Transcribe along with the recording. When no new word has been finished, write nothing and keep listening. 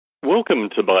Welcome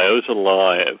to Biota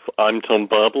Live. I'm Tom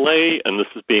Barbalet, and this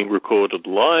is being recorded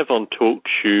live on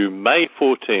TalkShoe, May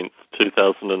 14th,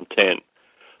 2010.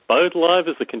 Biota Live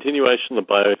is a continuation of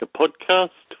the Biota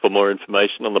podcast. For more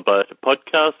information on the Biota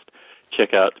podcast,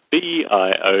 check out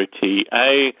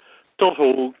biota.org/podcast.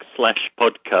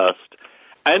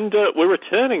 And we're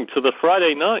returning to the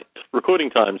Friday night recording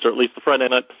times, or at least the Friday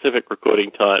night Pacific recording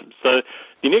time. So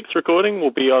the next recording will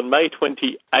be on May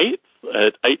 28th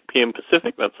at 8 p.m.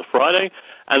 Pacific. That's a Friday.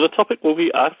 And the topic will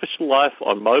be artificial life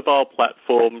on mobile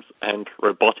platforms and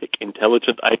robotic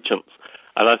intelligent agents.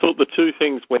 And I thought the two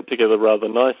things went together rather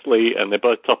nicely, and they're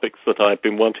both topics that I've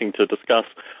been wanting to discuss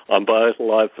on Biota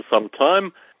Live for some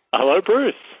time. Hello,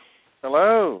 Bruce.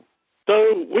 Hello.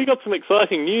 So we got some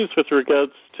exciting news with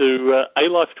regards to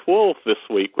A-Life 12 this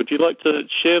week. Would you like to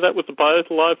share that with the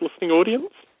Biota Live listening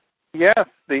audience? Yes,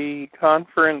 the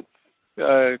conference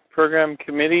program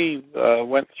committee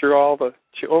went through all the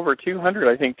over 200,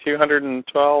 I think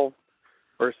 212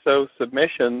 or so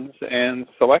submissions, and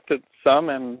selected some,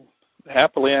 and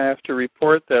happily I have to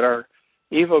report that our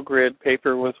EvoGrid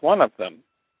paper was one of them.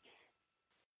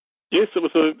 Yes, it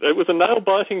was a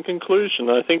nail-biting conclusion.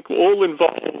 I think all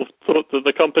involved thought that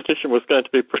the competition was going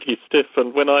to be pretty stiff,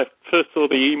 and when I first saw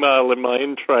the email in my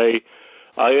in-tray,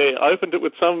 I opened it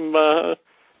with some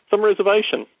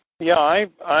reservation. Yeah,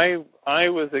 I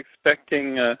was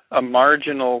expecting a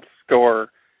marginal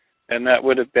score, and that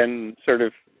would have been sort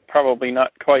of probably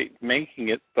not quite making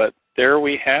it, but there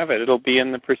we have it. It'll be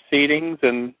in the proceedings,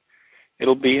 and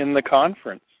it'll be in the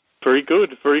conference. Very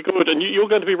good, very good. And you're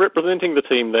going to be representing the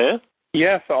team there?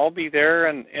 Yes, I'll be there,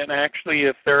 and actually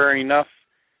if there are enough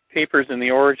papers in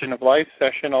the Origin of Life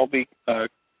session, I'll be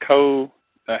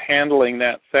co-handling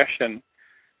that session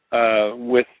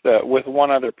with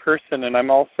one other person, and I'm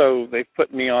also, they've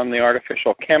put me on the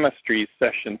artificial chemistry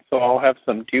session, so I'll have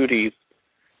some duties.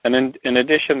 And in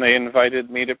addition, they invited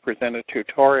me to present a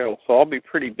tutorial, so I'll be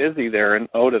pretty busy there in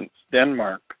Odense,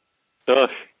 Denmark.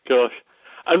 Gosh.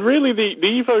 And really, the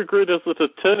EvoGrid is at a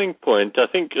turning point. I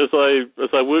think as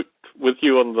I worked with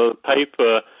you on the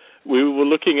paper, we were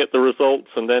looking at the results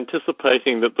and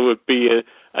anticipating that there would be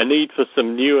a need for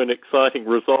some new and exciting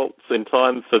results in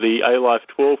time for the A-Life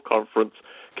 12 conference.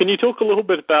 Can you talk a little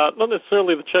bit about, not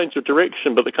necessarily the change of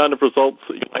direction, but the kind of results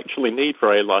that you actually need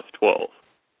for A-Life 12?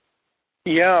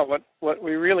 Yeah, what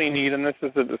we really need, and this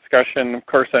is a discussion, of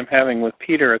course, I'm having with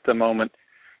Peter at the moment,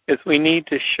 is we need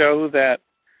to show that,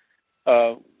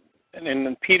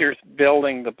 and Peter's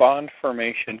building the bond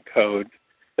formation code,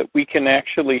 that we can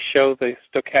actually show the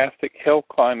stochastic hill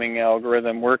climbing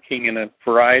algorithm working in a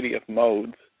variety of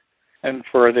modes. And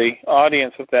for the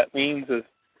audience, what that means is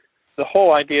the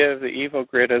whole idea of the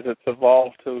EvoGrid as it's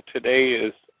evolved to today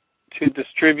is to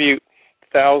distribute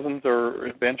thousands or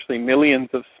eventually millions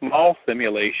of small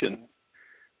simulations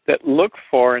that look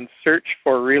for and search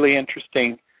for really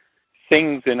interesting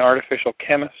things in artificial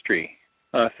chemistry,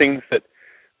 things that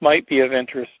might be of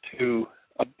interest to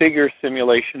a bigger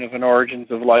simulation of an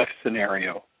origins of life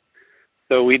scenario.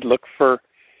 So we'd look for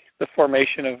the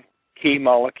formation of key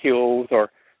molecules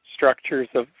or structures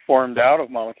formed out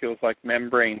of molecules like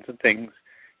membranes and things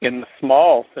in the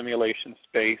small simulation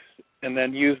space, and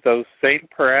then use those same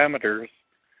parameters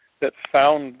that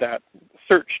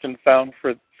searched and found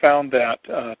that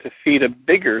to feed a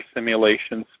bigger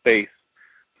simulation space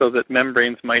so that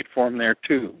membranes might form there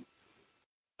too.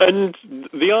 And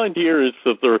the idea is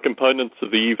that there are components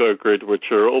of the EvoGrid which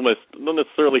are almost not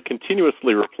necessarily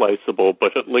continuously replaceable,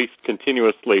 but at least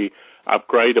continuously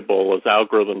upgradable as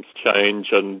algorithms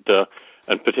change and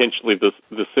potentially the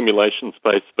simulation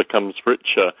space becomes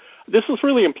richer. This is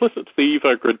really implicit to the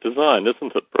EvoGrid design,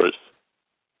 isn't it, Bruce?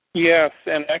 Yes,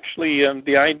 and actually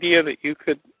the idea that you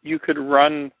could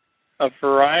run a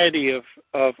variety of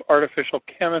artificial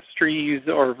chemistries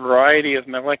or a variety of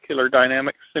molecular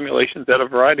dynamic simulations at a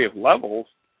variety of levels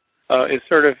is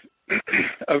sort of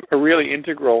a really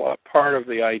integral part of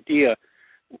the idea.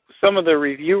 Some of the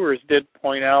reviewers did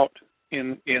point out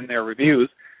in their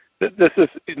reviews that this is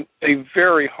a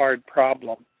very hard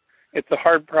problem. It's a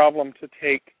hard problem to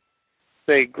take,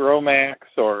 say,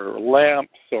 GROMACS or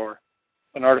LAMPS or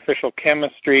an artificial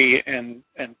chemistry and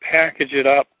package it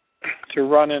up to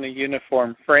run in a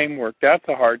uniform framework. That's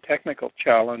a hard technical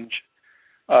challenge.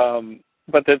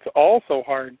 But it's also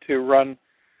hard to run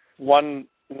one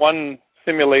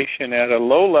simulation at a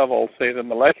low level, say the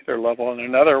molecular level, and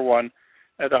another one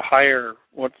at a higher,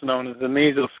 what's known as the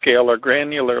mesoscale or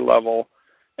granular level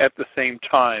at the same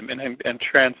time, and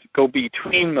go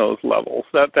between those levels.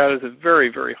 That is a very,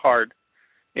 very hard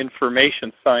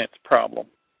information science problem.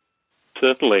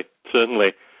 Certainly.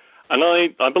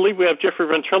 And I believe we have Jeffrey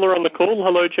Ventrella on the call.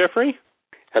 Hello, Jeffrey.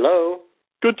 Hello.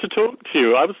 Good to talk to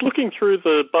you. I was looking through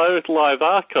the Biota Live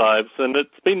archives, and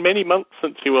it's been many months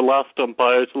since you were last on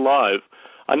Biota Live.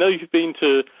 I know you've been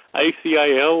to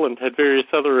ACAL and had various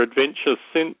other adventures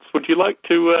since. Would you like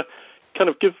to kind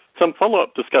of give some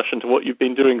follow-up discussion to what you've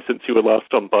been doing since you were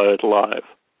last on Biota Live?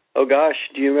 Oh, gosh.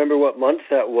 Do you remember what month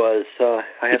that was?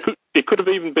 It could have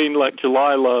even been like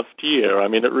July last year. I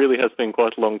mean, it really has been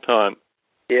quite a long time.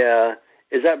 Yeah.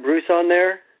 Is that Bruce on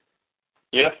there?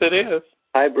 Yes, it is.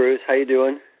 Hi, Bruce. How you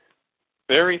doing?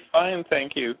 Very fine,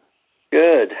 thank you.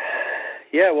 Good.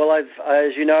 Yeah, well,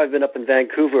 as you know, I've been up in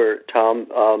Vancouver, Tom,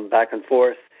 back and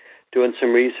forth, doing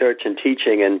some research and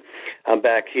teaching, and I'm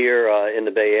back here in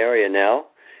the Bay Area now,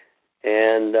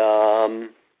 and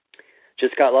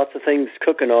just got lots of things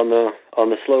cooking on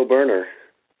the slow burner.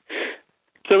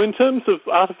 So in terms of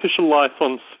artificial life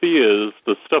on spheres,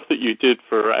 the stuff that you did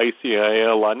for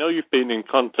ACAL, I know you've been in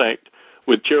contact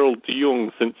with Gerald de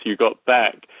Jong since you got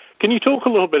back. Can you talk a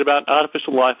little bit about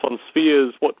artificial life on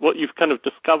spheres, what you've kind of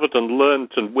discovered and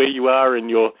learned, and where you are in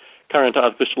your current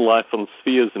artificial life on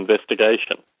spheres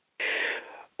investigation?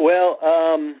 Well,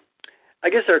 I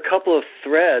guess there are a couple of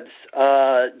threads.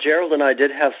 Gerald and I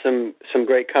did have some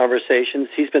great conversations.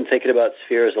 He's been thinking about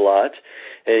spheres a lot,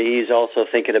 and he's also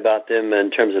thinking about them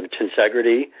in terms of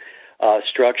tensegrity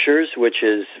structures, which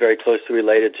is very closely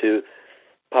related to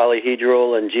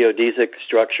polyhedral and geodesic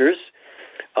structures,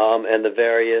 and the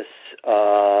various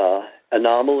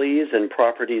anomalies and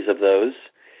properties of those.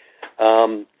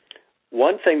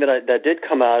 One thing that did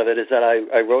come out of it is that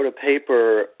I wrote a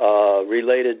paper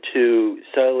related to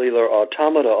cellular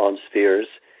automata on spheres,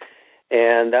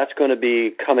 and that's going to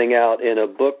be coming out in a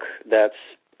book that's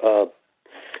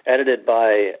edited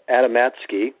by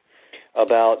Adamatsky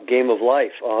about game of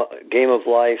life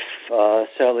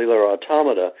cellular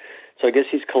automata. So I guess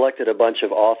he's collected a bunch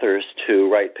of authors to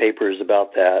write papers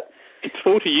about that. It's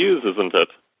 40 years, isn't it?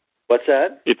 What's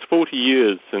that? It's 40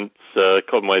 years since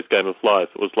Conway's Game of Life.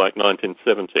 It was like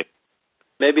 1970.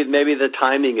 Maybe the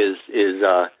timing is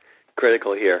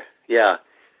critical here. Yeah.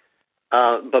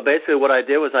 But basically what I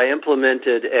did was I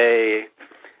implemented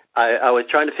I was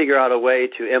trying to figure out a way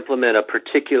to implement a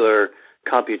particular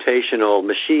computational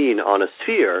machine on a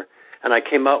sphere, and I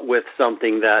came up with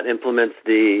something that implements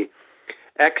the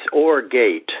XOR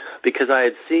gate, because I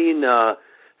had seen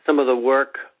some of the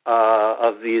work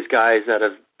of these guys that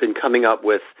have been coming up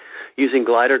with using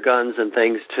glider guns and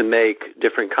things to make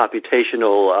different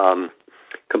computational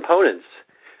components.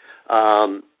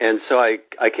 And so I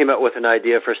came up with an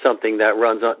idea for something that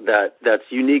runs that's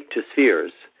unique to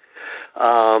spheres.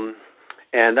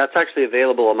 And that's actually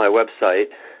available on my website.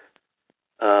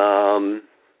 I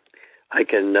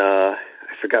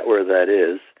forgot where that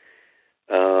is.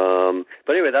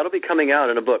 But anyway, that'll be coming out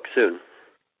in a book soon.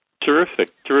 Terrific.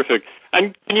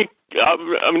 And can you,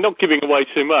 I'm not giving away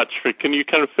too much, but can you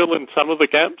kind of fill in some of the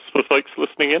gaps for folks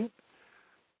listening in?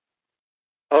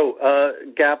 Oh,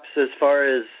 gaps as far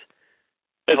as...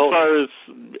 As far as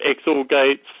XOR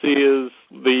gates, spheres,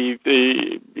 the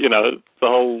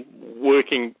whole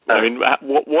working, I mean,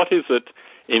 what is it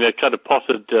in a kind of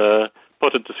potted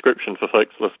description for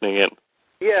folks listening in?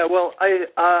 Yeah, well,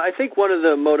 I think one of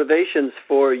the motivations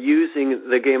for using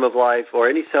the game of life or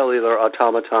any cellular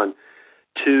automaton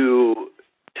to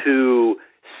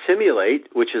simulate,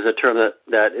 which is a term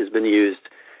that has been used,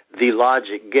 the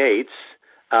logic gates,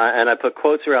 and I put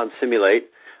quotes around simulate,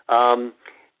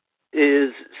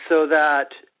 is so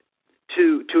that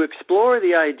to explore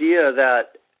the idea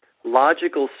that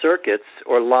logical circuits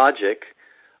or logic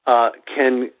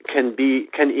can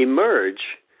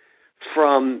emerge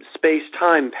from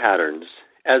space-time patterns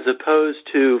as opposed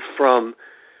to from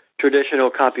traditional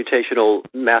computational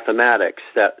mathematics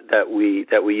that we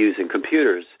use in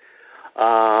computers.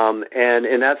 And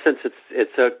in that sense,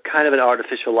 it's a kind of an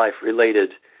artificial life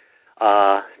related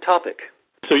topic.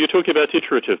 So you're talking about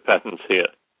iterative patterns here.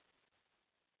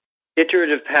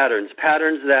 Iterative patterns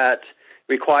that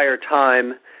require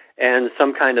time and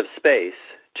some kind of space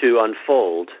to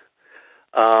unfold,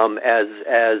 as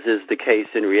is the case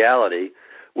in reality,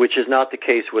 which is not the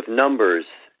case with numbers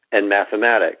and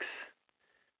mathematics.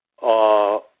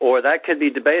 Or that could be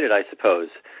debated, I suppose.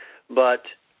 But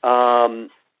who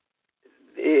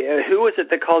is it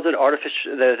that calls it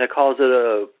artificial? That calls it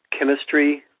a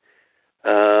chemistry,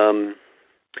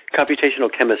 computational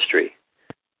chemistry.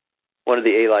 One of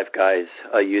the A-Life guys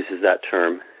uses that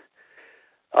term.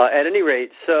 At any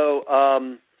rate, so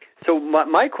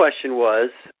my question was,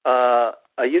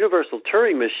 a universal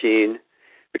Turing machine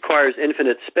requires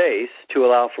infinite space to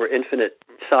allow for infinite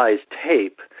size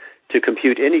tape to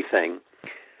compute anything.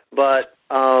 But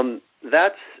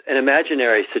that's an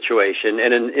imaginary situation,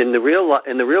 and in the real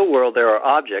world, there are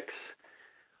objects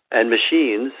and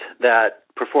machines that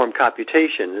perform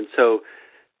computation, and so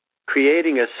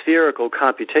creating a spherical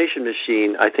computation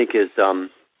machine, I think,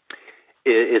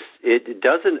 it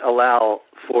doesn't allow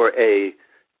for a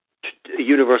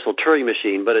universal Turing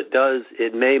machine, but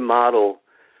it may model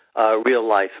real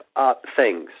life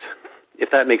things, if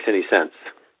that makes any sense.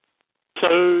 So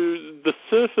the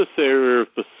surface area of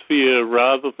the sphere,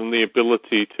 rather than the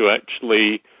ability to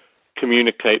actually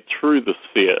communicate through the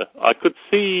sphere, I could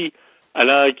see an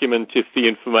argument if the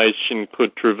information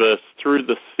could traverse through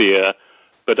the sphere,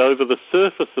 but over the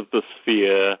surface of the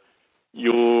sphere,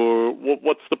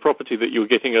 what's the property that you're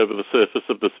getting over the surface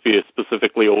of the sphere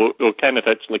specifically, or can it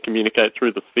actually communicate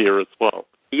through the sphere as well?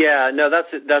 Yeah, no,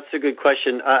 that's a good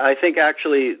question. I think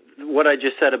actually what I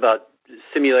just said about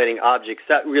simulating objects,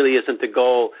 that really isn't the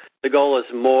goal. The goal is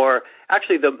more,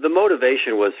 actually the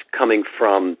motivation was coming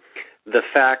from the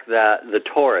fact that the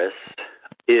torus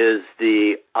is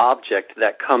the object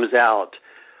that comes out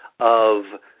of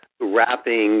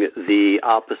wrapping the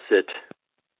opposite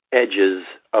edges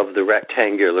of the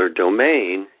rectangular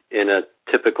domain in a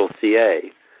typical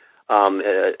CA.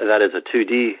 That is a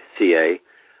 2D CA,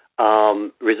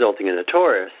 resulting in a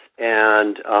torus.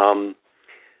 And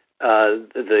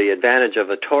the advantage of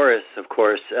a torus, of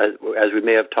course, as we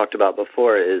may have talked about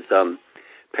before, is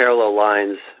parallel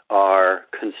lines are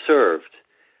conserved.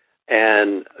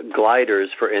 And gliders,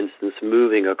 for instance,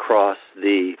 moving across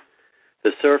the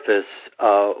surface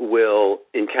will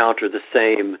encounter the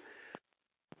same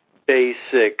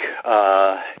basic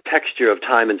texture of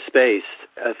time and space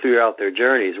throughout their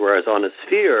journeys, whereas on a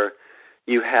sphere,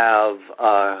 you have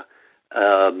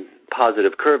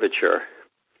positive curvature.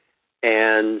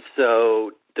 And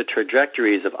so the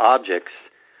trajectories of objects,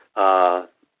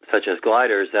 such as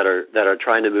gliders that are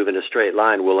trying to move in a straight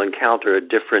line, will encounter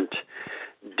different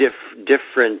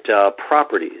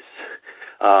properties.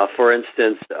 For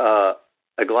instance,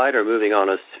 a glider moving on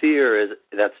a sphere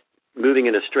that's moving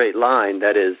in a straight line,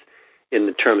 that is,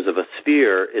 in terms of a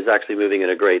sphere, is actually moving in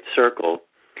a great circle.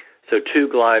 So two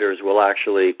gliders will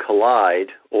actually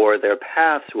collide, or their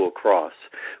paths will cross,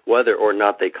 whether or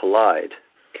not they collide.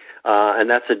 And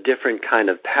that's a different kind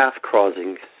of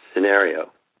path-crossing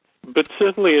scenario. But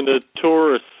certainly in a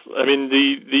torus, I mean,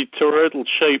 the toroidal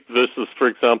shape versus, for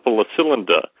example, a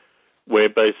cylinder, where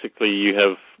basically you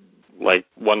have like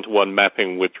one-to-one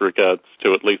mapping with regards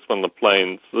to at least one of the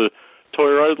planes, the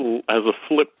toroidal has a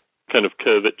flip kind of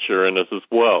curvature in it as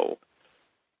well.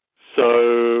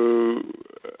 So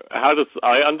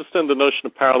I understand the notion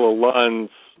of parallel lines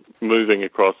moving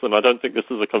across, and I don't think this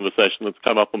is a conversation that's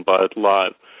come up on Biota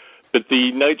Live, but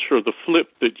the nature of the flip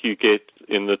that you get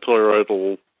in the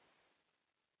toroidal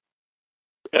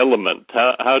element,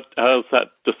 how is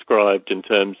that described in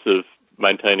terms of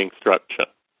maintaining structure?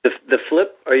 The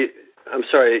flip? I'm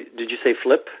sorry, did you say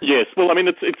flip? Yes. Well, I mean,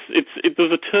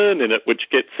 there's a turn in it which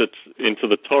gets it into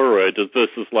the toroid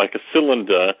versus like a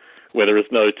cylinder where there is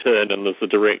no turn and there's a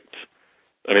direct,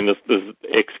 I mean, there's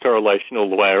X correlation all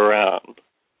the way around.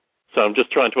 So I'm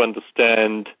just trying to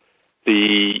understand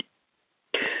the...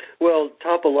 Well,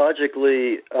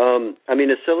 topologically, I mean,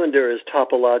 a cylinder is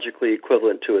topologically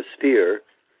equivalent to a sphere,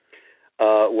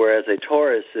 whereas a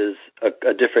torus is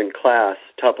a different class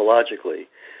topologically.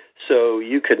 So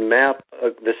you could map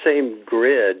the same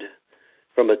grid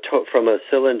from a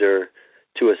cylinder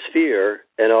to a sphere,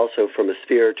 and also from a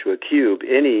sphere to a cube,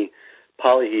 any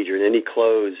polyhedron, any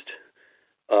closed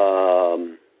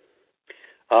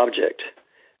object.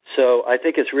 So I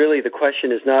think it's really, the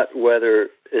question is not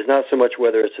so much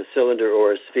whether it's a cylinder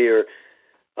or a sphere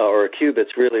or a cube.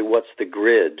 It's really what's the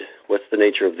grid, what's the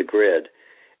nature of the grid,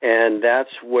 and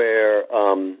that's where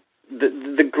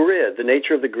the grid, the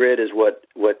nature of the grid, is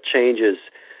what changes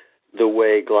the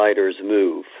way gliders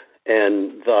move,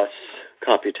 and thus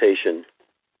computation.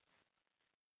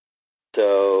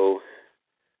 So,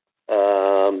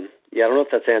 yeah, I don't know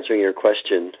if that's answering your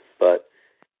question, but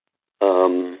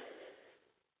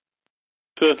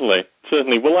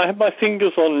certainly. Well, I have my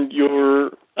fingers on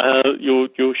your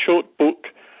short book,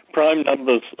 Prime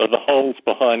Numbers Are the Holes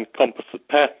Behind Composite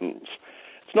Patterns.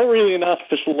 It's not really an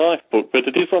artificial life book, but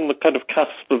it is on the kind of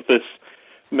cusp of this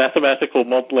mathematical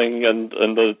modeling and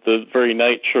the very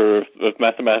nature of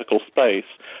mathematical space.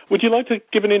 Would you like to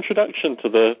give an introduction to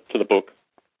the book?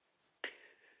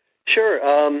 Sure.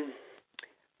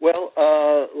 Well,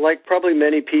 like probably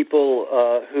many people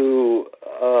who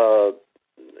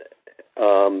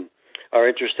are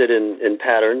interested in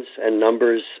patterns and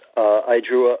numbers, I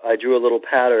drew a little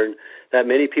pattern that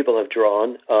many people have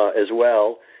drawn as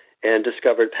well, and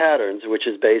discovered patterns, which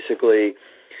is basically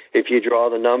if you draw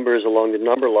the numbers along the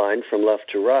number line from left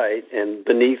to right, and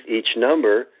beneath each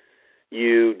number,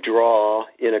 you draw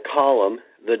in a column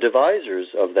the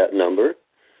divisors of that number.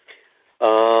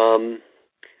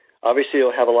 Obviously,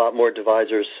 you'll have a lot more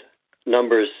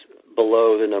numbers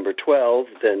below the number 12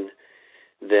 than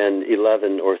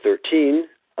 11 or 13,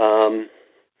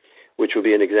 which would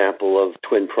be an example of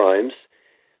twin primes.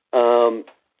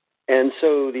 And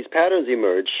so these patterns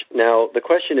emerge. Now, the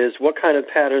question is, what kind of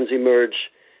patterns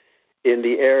emerge in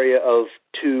the area of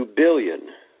 2 billion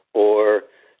or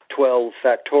 12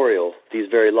 factorial, these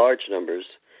very large numbers?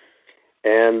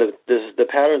 And the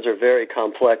patterns are very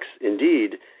complex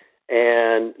indeed.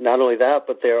 And not only that,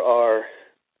 but there are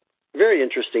very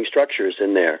interesting structures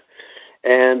in there.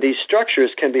 And these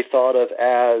structures can be thought of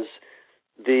as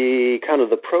the kind of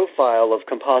the profile of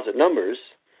composite numbers,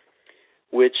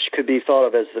 which could be thought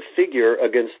of as the figure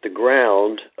against the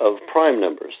ground of prime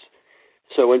numbers.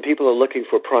 So when people are looking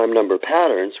for prime number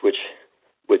patterns, which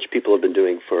people have been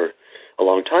doing for a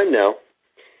long time now,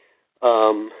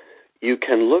 you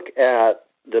can look at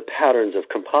the patterns of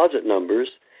composite numbers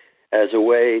as a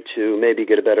way to maybe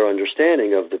get a better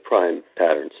understanding of the prime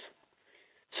patterns.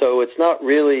 So it's not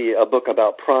really a book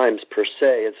about primes per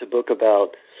se. It's a book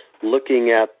about looking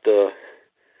at the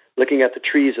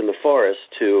trees in the forest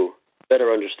to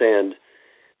better understand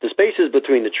the spaces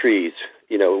between the trees,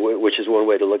 which is one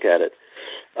way to look at it.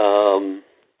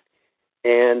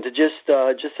 And just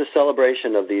a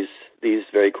celebration of these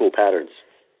very cool patterns.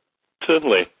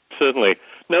 Certainly.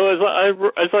 Now,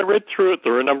 as I read through it,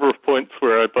 there were a number of points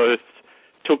where I both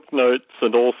took notes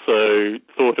and also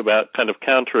thought about kind of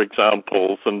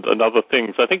counterexamples and other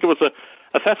things. I think it was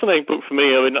a fascinating book for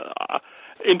me. I mean,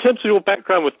 in terms of your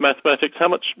background with mathematics, how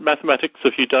much mathematics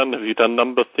have you done? Have you done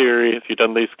number theory? Have you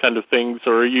done these kind of things?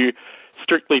 Or are you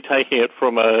strictly taking it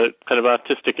from a kind of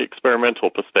artistic experimental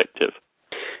perspective?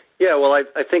 Yeah, well,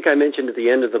 I think I mentioned at the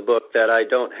end of the book that I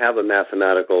don't have a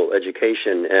mathematical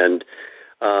education, and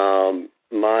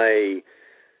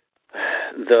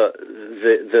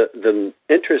the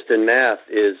interest in math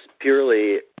is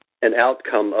purely an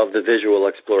outcome of the visual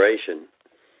exploration.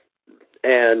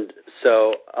 And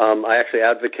so I actually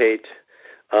advocate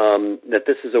that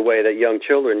this is a way that young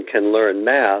children can learn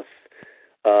math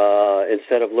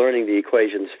instead of learning the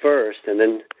equations first and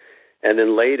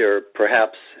then later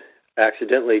perhaps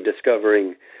accidentally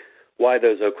discovering why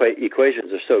those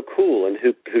equations are so cool and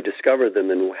who discovered them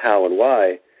and how and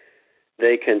why.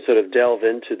 They can sort of delve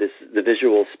into the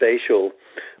visual, spatial,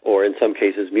 or in some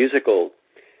cases musical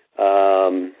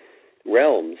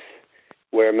realms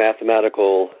where math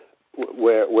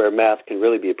can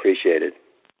really be appreciated.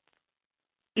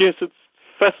 Yes, it's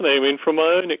fascinating. I mean, from my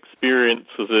own experience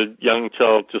as a young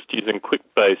child, just using Quick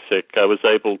Basic, I was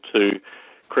able to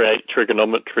create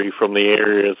trigonometry from the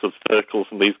areas of circles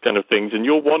and these kind of things. And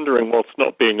you're wondering what's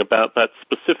not being about that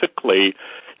specifically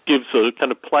gives a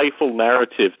kind of playful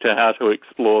narrative to how to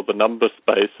explore the number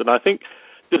space. And I think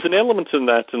there's an element in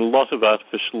that in a lot of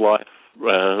artificial life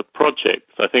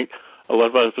projects. I think a lot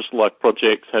of artificial life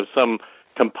projects have some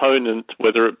component,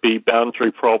 whether it be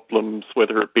boundary problems,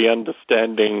 whether it be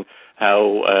understanding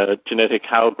how genetic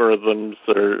algorithms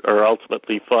are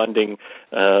ultimately finding,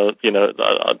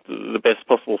 the best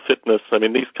possible fitness. I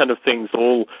mean, these kind of things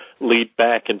all lead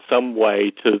back in some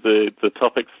way to the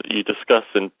topics that you discuss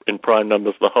in prime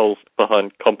numbers, the holes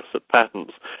behind composite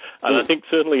patterns. And I think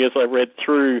certainly as I read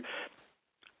through,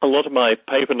 a lot of my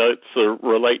paper notes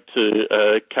relate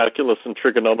to calculus and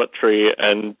trigonometry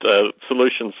and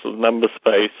solutions to the number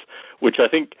space, which I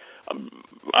think,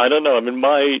 I don't know, I mean,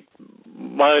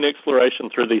 my own exploration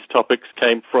through these topics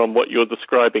came from what you're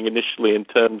describing initially in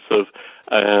terms of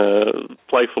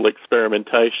playful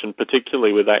experimentation,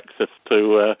 particularly with access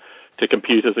to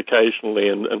computers occasionally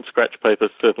and scratch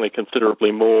papers certainly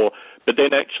considerably more, but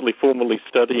then actually formally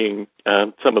studying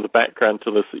some of the background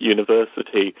to this at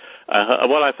university.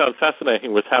 What I found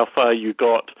fascinating was how far you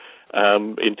got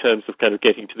in terms of kind of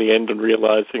getting to the end and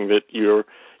realizing that your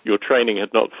training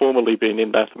had not formally been in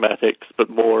mathematics, but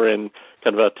more in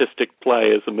kind of artistic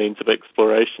play as a means of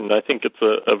exploration. I think it's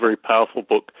a very powerful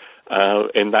book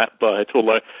in that light,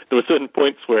 although there were certain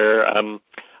points where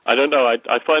I don't know,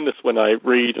 I find this when I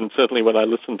read and certainly when I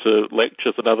listen to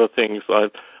lectures and other things,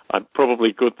 I'm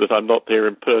probably good that I'm not there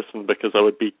in person because I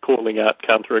would be calling out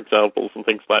counterexamples and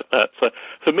things like that. So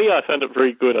for me, I found it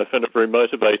very good. I found it very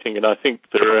motivating, and I think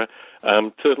there are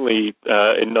certainly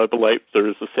in Noble Ape there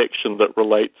is a section that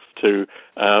relates to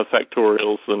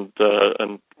factorials and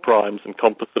primes and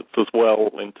composites as well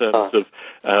in terms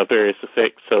of various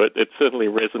effects. So it certainly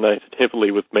resonated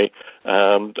heavily with me,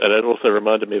 and it also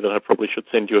reminded me that I probably should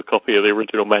send you a copy of the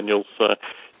original manuals.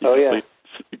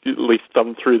 at least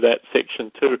thumb through that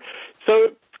section too. So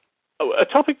a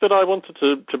topic that I wanted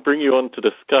to bring you on to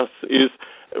discuss is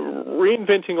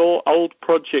reinventing all old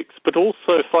projects, but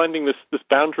also finding this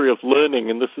boundary of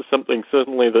learning. And this is something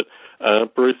certainly that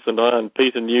Bruce and I and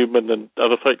Peter Newman and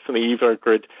other folks in the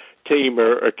EvoGrid team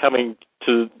are coming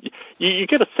to. You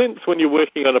get a sense when you're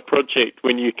working on a project,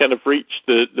 when you kind of reach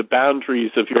the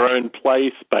boundaries of your own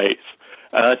play space.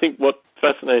 I think what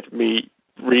fascinated me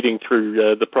reading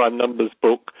through the Prime Numbers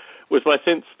book was my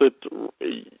sense that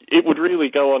it would really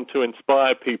go on to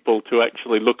inspire people to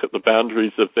actually look at the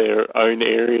boundaries of their own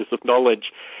areas of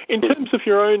knowledge. In terms of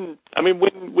your own, I mean,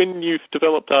 when you've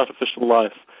developed artificial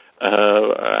life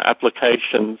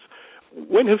applications,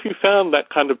 when have you found that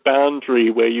kind of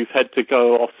boundary where you've had to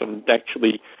go off and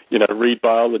actually, read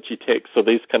biology texts or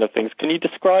these kind of things? Can you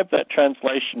describe that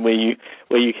translation where you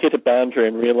hit a boundary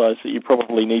and realize that you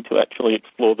probably need to actually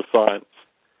explore the science?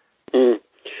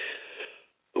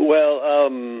 Well,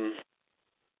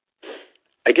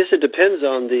 I guess it depends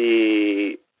on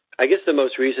the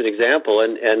most recent example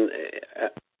and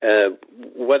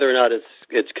whether or not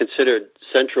it's considered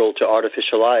central to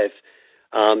artificial life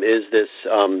is this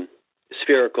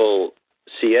spherical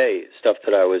CA stuff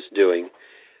that I was doing.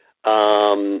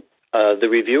 The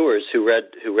reviewers who read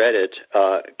it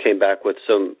came back with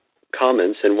some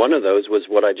comments, and one of those was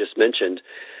what I just mentioned,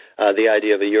 the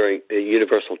idea of a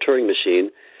universal Turing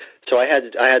machine. So I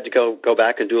had to go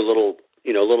back and do a little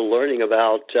learning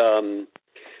about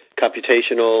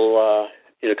computational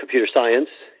computer science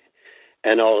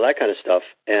and all of that kind of stuff,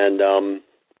 and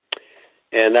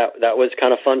that was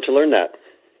kind of fun to learn that.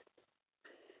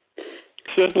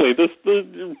 Certainly.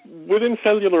 Within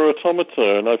cellular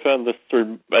automata, and I found this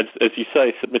through, as you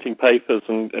say, submitting papers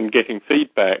and getting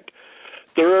feedback,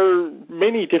 there are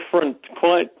many different,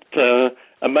 quite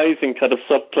amazing kind of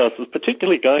subclasses,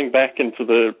 particularly going back into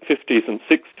the 50s and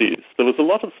 60s. There was a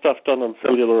lot of stuff done on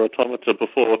cellular automata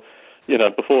before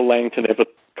Langton ever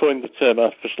coined the term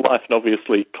artificial life, and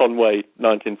obviously Conway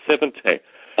 1970.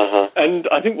 And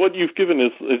I think what you've given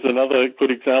is another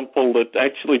good example that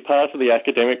actually part of the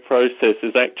academic process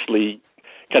is actually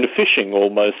kind of fishing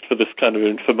almost for this kind of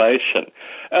information.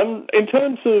 In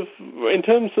terms of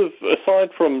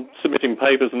aside from submitting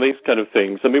papers and these kind of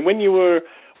things, I mean, when you were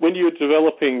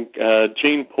developing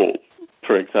gene pool,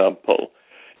 for example,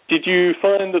 did you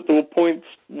find that there were points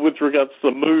with regards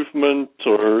to the movement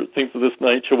or things of this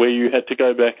nature where you had to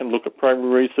go back and look at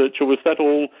primary research, or was that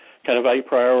all kind of a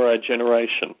priori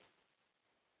generation?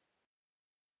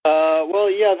 Well,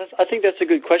 yeah, I think that's a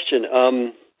good question.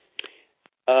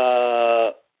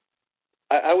 I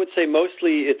would say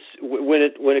mostly it's when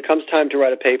it comes time to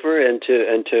write a paper and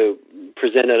to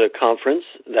present at a conference.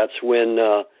 That's when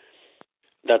those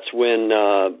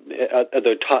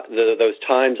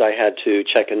times I had to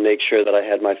check and make sure that I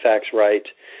had my facts right,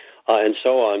 and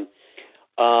so on.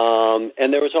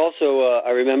 And there was also,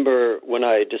 I remember when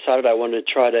I decided I wanted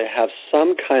to try to have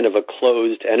some kind of a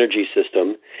closed energy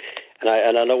system, and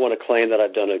I don't want to claim that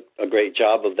I've done a great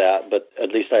job of that, but at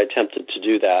least I attempted to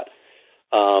do that.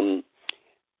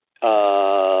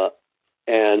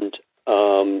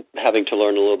 Having to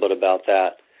learn a little bit about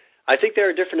that. I think there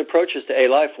are different approaches to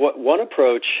A-Life. One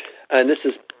approach, and this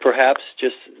is perhaps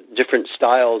just different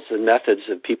styles and methods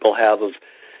that people have of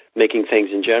making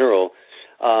things in general.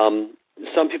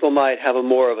 Some people might have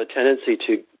more of a tendency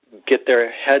to get their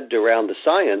head around the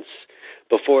science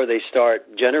before they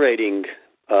start generating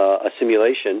a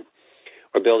simulation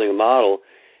or building a model.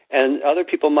 And other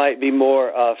people might be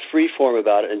more free-form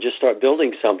about it and just start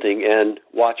building something and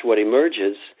watch what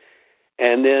emerges,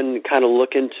 and then kind of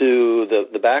look into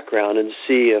the background and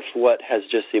see if what has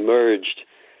just emerged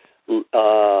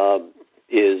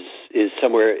is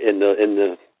somewhere in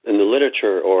the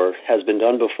literature or has been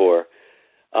done before.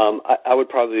 I would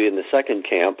probably be in the second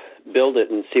camp, build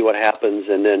it and see what happens,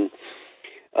 and then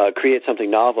create something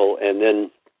novel, and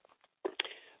then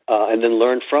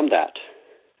learn from that.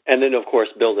 And then, of course,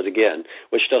 build it again,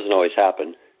 which doesn't always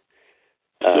happen.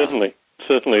 Certainly.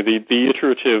 The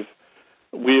iterative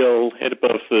wheel, head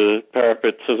above the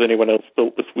parapet, has anyone else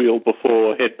built this wheel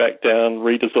before, head back down,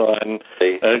 redesign,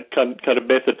 kind of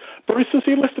method. Bruce, as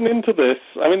you listen into this,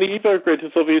 I mean, the EvoGrid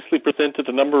has obviously presented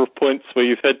a number of points where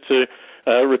you've had to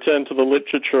return to the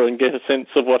literature and get a sense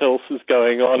of what else is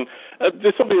going on.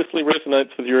 This obviously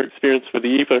resonates with your experience with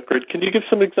the EvoGrid. Can you give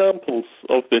some examples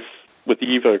of this with the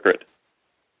EvoGrid?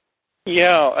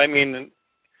 Yeah, I mean,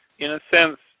 in a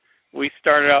sense, we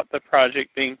started out the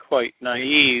project being quite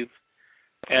naive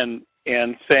and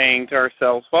saying to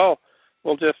ourselves, well,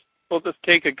 we'll just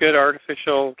take a good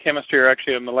artificial chemistry, or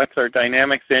actually a molecular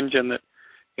dynamics engine that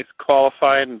is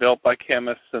qualified and built by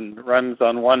chemists and runs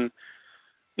on one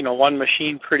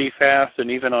machine pretty fast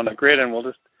and even on a grid, and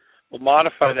we'll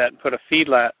modify that and put a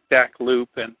feedback loop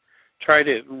and try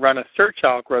to run a search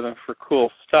algorithm for cool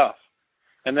stuff.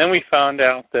 And then we found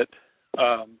out that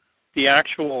the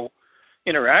actual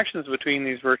interactions between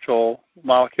these virtual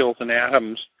molecules and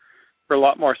atoms were a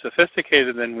lot more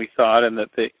sophisticated than we thought, and that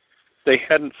they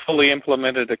hadn't fully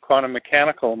implemented a quantum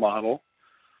mechanical model.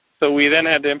 So we then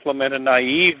had to implement a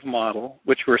naive model,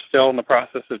 which we're still in the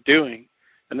process of doing.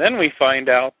 And then we find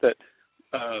out that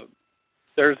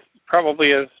there's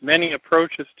probably as many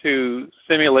approaches to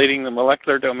simulating the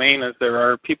molecular domain as there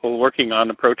are people working on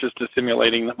approaches to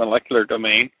simulating the molecular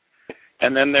domain.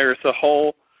 And then there's a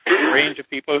whole range of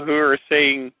people who are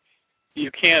saying,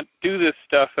 you can't do this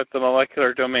stuff at the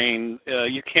molecular domain.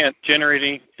 You can't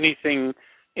generate anything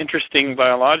interesting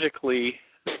biologically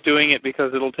doing it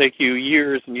because it'll take you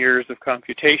years and years of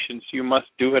computations. You must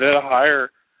do it at a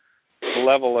higher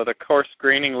level, at a coarse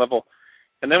graining level.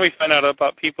 And then we find out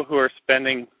about people who are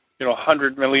spending,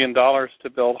 $100 million to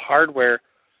build hardware,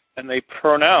 and they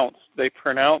pronounced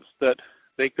that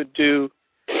they could do,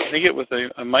 I think it was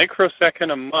a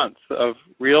microsecond a month of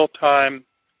real-time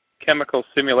chemical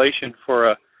simulation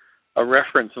for a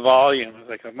reference volume. It was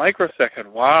like a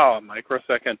microsecond. Wow, a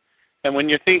microsecond. And when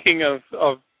you're thinking of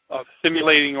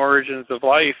simulating origins of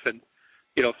life, and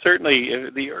certainly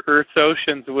the Earth's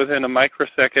oceans within a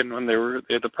microsecond, when they were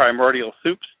the primordial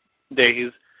soups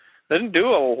days, they didn't do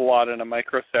a whole lot in a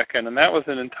microsecond, and that was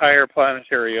an entire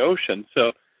planetary ocean.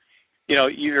 So,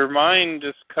 your mind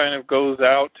just kind of goes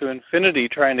out to infinity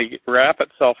trying to wrap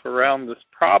itself around this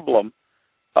problem,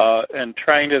 and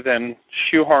trying to then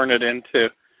shoehorn it into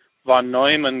von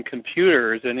Neumann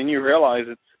computers, and then you realize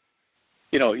it's,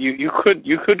 you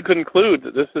could conclude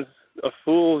that this is a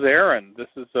fool's errand. This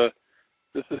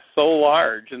is so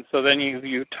large, and so then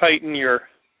you tighten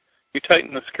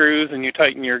the screws and you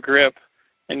tighten your grip,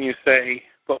 and you say,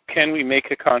 well, can we make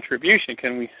a contribution?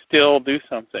 Can we still do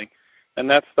something? And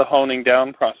that's the honing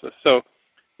down process. So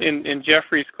in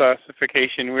Jeffrey's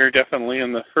classification, we're definitely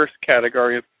in the first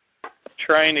category of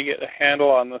trying to get a handle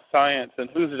on the science and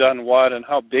who's done what and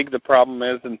how big the problem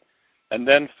is, and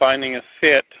then finding a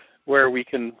fit where we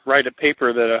can write a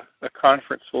paper that a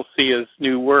conference will see as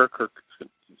new work or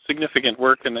significant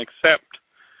work and accept.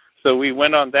 So we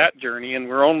went on that journey, and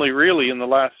we're only really in the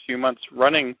last few months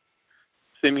running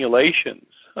simulations.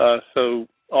 So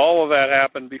all of that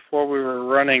happened before we were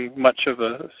running much of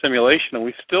a simulation, and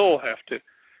we still have to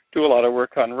do a lot of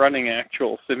work on running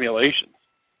actual simulations.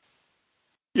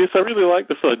 Yes, I really like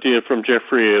this idea from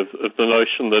Jeffrey of the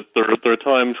notion that there are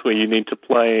times where you need to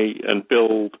play and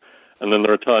build, and then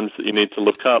there are times that you need to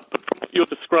look up. But from what you're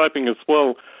describing as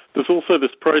well, there's also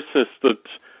this process that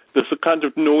there's a kind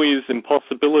of noise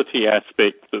impossibility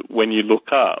aspect that when you look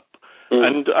up.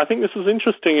 And I think this is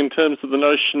interesting in terms of the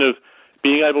notion of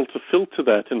being able to filter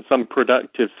that in some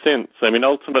productive sense. I mean,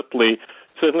 ultimately,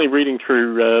 certainly reading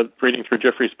through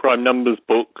Jeffrey's Prime Numbers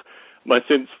book, my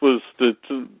sense was that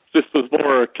this was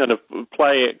more a kind of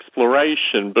play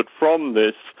exploration, but from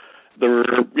this, there were,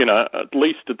 at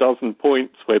least a dozen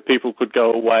points where people could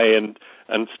go away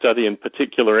and study in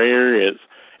particular areas.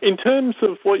 In terms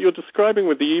of what you're describing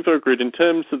with the EvoGrid, in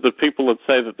terms of the people that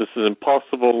say that this is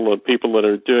impossible, or people that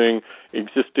are doing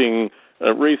existing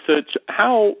research,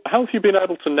 how have you been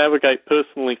able to navigate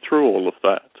personally through all of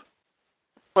that?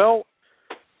 Well,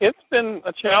 it's been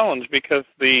a challenge because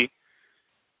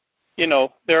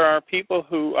there are people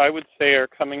who I would say are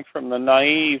coming from the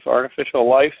naive artificial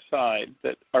life side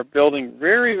that are building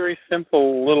very, very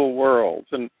simple little worlds.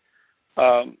 And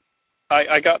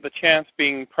I got the chance,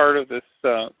 being part of this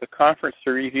the conference,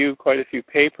 to review quite a few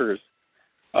papers,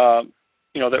 that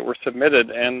were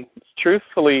submitted. And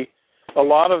truthfully, a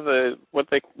lot of what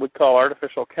they would call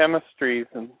artificial chemistries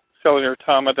and cellular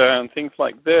automata and things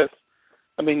like this,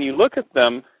 I mean, you look at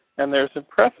them and there's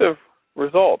impressive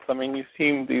results. I mean, you've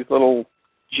seen these little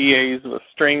GAs with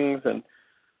strings and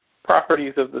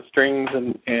properties of the strings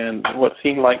and what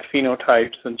seem like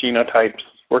phenotypes and genotypes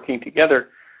working together.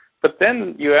 But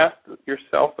then you ask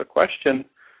yourself the question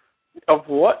of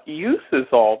what use is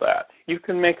all that? You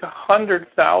can make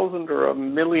 100,000 or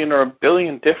 1,000,000 or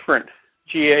 1,000,000,000 different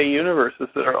GA universes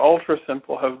that are ultra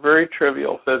simple, have very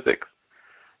trivial physics,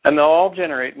 and they'll all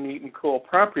generate neat and cool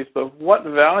properties, but what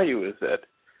value is it?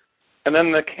 And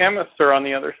then the chemists are on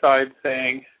the other side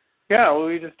saying, yeah, well,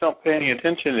 we just don't pay any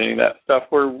attention to any of that stuff.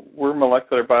 We're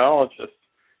molecular biologists.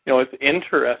 It's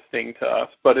interesting to us,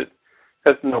 but it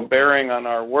has no bearing on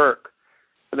our work.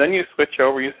 And then you switch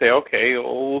over, you say, okay,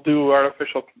 we'll do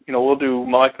we'll do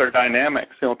molecular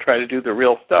dynamics, try to do the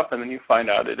real stuff, and then you find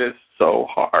out it is so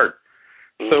hard.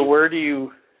 So where do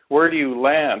you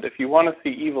land? If you want to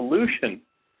see evolution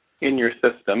in your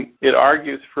system, it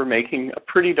argues for making a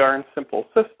pretty darn simple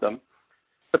system.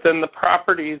 But then the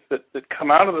properties that come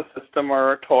out of the system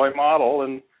are a toy model,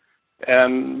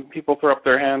 and people throw up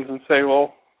their hands and say,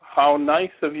 well, how nice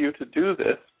of you to do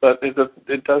this, but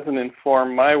it doesn't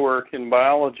inform my work in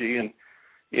biology and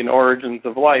in origins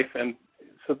of life. And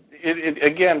so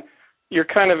again, you're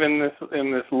kind of in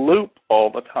this loop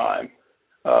all the time.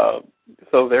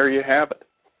 So there you have it.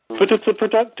 But it's a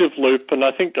productive loop, and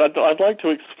I think I'd like to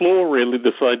explore really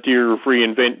this idea of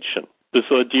reinvention, this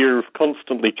idea of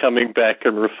constantly coming back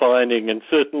and refining, and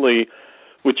certainly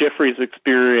with Jeffrey's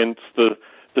experience, the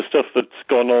stuff that's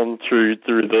gone on through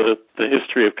the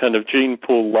history of kind of gene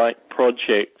pool Lite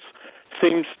projects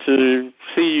seems to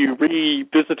see you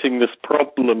revisiting this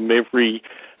problem every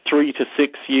 3 to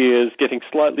 6 years, getting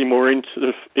slightly more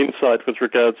insight with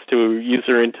regards to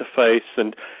user interface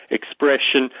and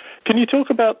expression. Can you talk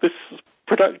about this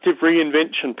productive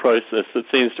reinvention process that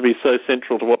seems to be so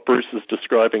central to what Bruce is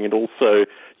describing, and also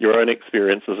your own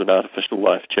experience as an artificial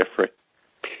life, Jeffrey?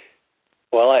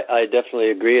 Well, I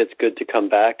definitely agree. It's good to come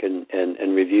back and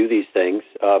review these things,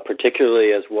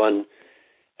 particularly as one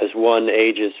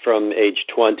ages from age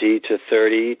 20 to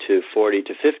 30 to 40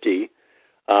 to 50.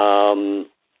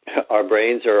 Our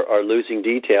brains are losing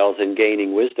details and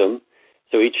gaining wisdom.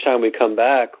 So each time we come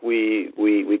back, we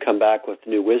come back with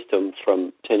new wisdom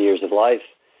from 10 years of life.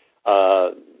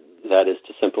 That is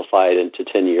to simplify it into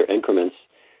 10-year increments.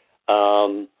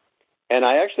 And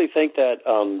I actually think that,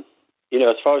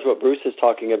 as far as what Bruce is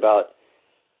talking about,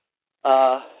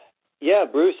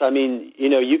 Bruce, I mean,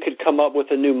 you could come up with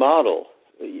a new model,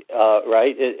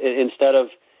 right? Instead of,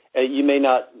 you may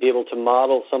not be able to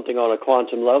model something on a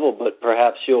quantum level, but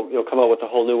perhaps you'll come up with a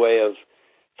whole new way of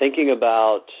thinking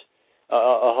about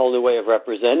a whole new way of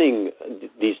representing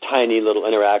these tiny little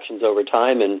interactions over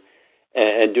time, and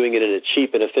doing it in a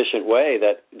cheap and efficient way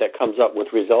that comes up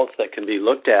with results that can be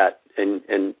looked at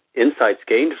and insights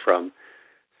gained from.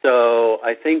 So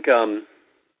I think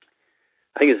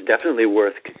it's definitely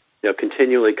worth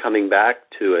continually coming back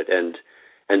to it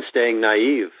and staying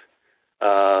naive.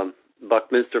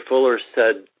 Buckminster Fuller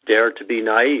said, "Dare to be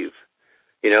naive."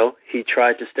 He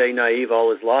tried to stay naive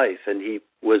all his life, and he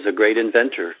was a great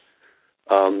inventor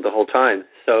the whole time.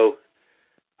 So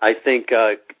I think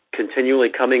continually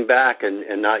coming back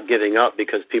and not giving up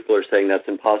because people are saying that's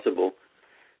impossible,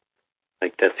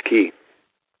 that's key.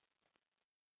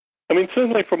 I mean,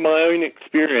 certainly from my own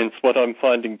experience, what I'm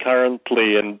finding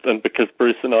currently, and because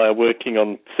Bruce and I are working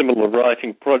on similar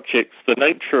writing projects, the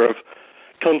nature of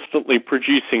constantly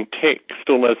producing text,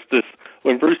 almost this,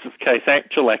 well, in Bruce's case,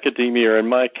 actual academia, in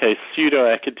my case,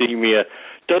 pseudo-academia,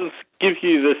 does give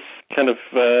you this kind of,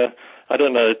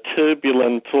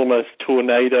 turbulent, almost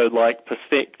tornado-like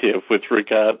perspective with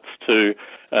regards to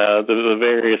the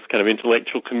various kind of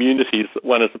intellectual communities that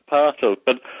one is a part of.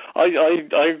 But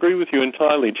I agree with you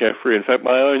entirely, Jeffrey. In fact,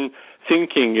 my own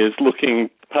thinking is looking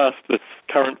past this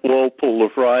current whirlpool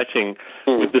of writing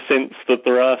with the sense that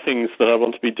there are things that I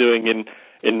want to be doing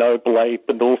in Noble Ape,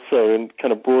 and also in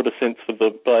kind of broader sense of the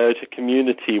Biota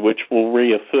community, which will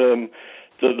reaffirm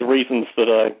the reasons that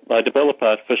I develop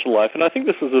artificial life. And I think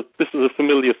this is a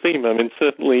familiar theme. I mean,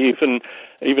 certainly even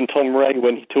Tom Ray,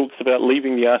 when he talks about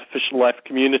leaving the artificial life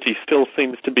community, still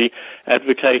seems to be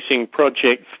advocating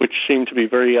projects which seem to be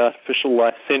very artificial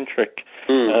life centric,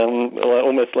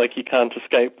 almost like you can't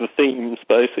escape the themes,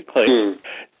 basically.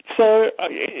 So,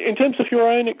 in terms of your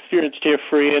own experience,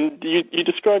 Jeffrey, and you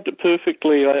described it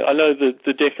perfectly. I know that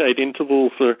the decade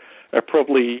intervals are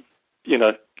probably,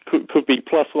 could be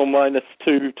plus or minus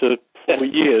 2 to 4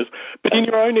 years. But in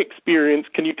your own experience,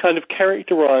 can you kind of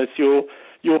characterize your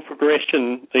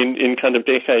progression in kind of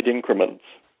decade increments?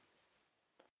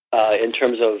 In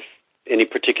terms of any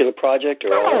particular project?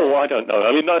 I don't know.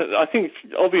 I mean, I think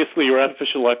obviously your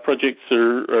artificial life projects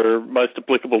are most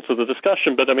applicable to the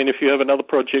discussion, but I mean, if you have another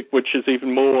project which is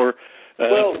even more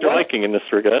striking in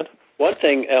this regard. One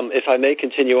thing, if I may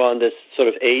continue on this sort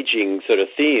of aging sort of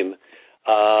theme,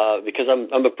 because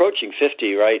I'm approaching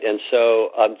 50, right? And so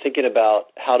I'm thinking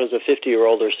about how does a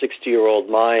 50-year-old or 60-year-old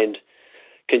mind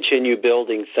continue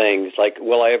building things? Like,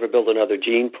 will I ever build another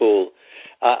gene pool?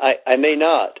 I may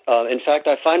not. In fact,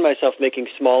 I find myself making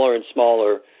smaller and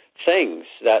smaller things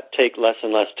that take less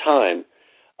and less time.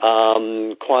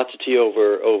 Quantity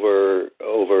over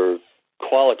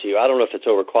quality. I don't know if it's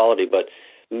over quality, but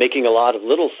making a lot of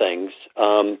little things.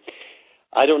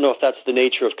 I don't know if that's the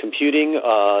nature of computing,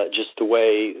 just the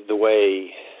way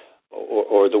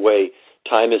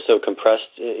time is so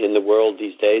compressed in the world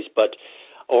these days. But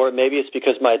or maybe it's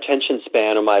because my attention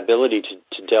span or my ability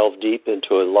to delve deep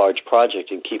into a large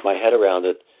project and keep my head around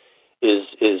it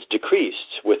is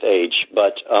decreased with age.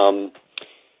 But I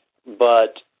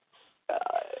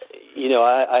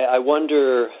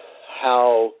wonder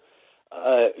how.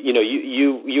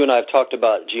 You and I have talked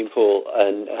about gene pool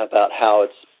and about how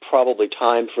it's probably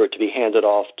time for it to be handed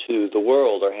off to the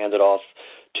world or handed off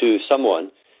to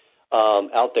someone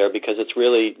out there, because it's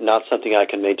really not something I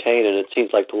can maintain, and it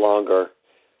seems like the longer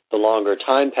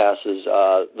time passes,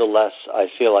 the less I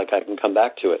feel like I can come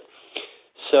back to it.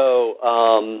 So,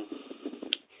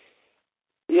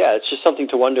 it's just something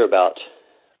to wonder about.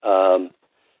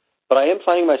 But I am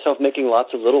finding myself making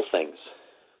lots of little things.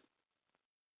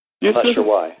 I'm not sure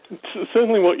why.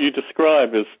 Certainly what you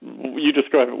describe it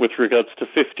with regards to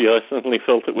 50. I certainly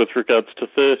felt it with regards to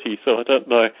 30, so I don't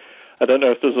know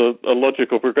if there's a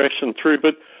logical progression through,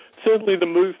 but certainly the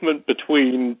movement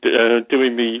between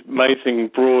doing the amazing,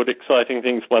 broad, exciting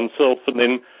things oneself and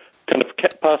then kind of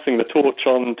kept passing the torch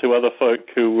on to other folk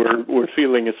who were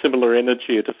feeling a similar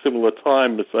energy at a similar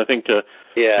time is, I think, a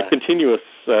continuous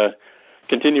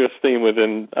theme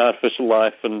within artificial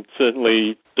life, and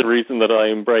certainly the reason that I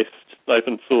embraced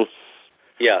open source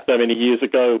so many years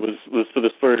ago was for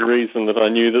this very reason, that I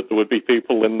knew that there would be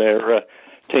people in their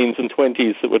teens and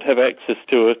 20s that would have access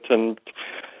to it, and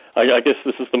I guess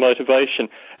this is the motivation.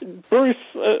 Bruce,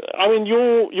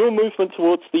 your movement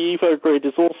towards the Evo Grid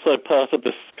is also part of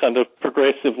this kind of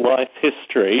progressive life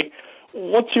history.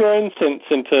 What's your own sense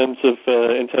in terms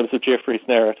of Jeffrey's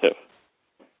narrative?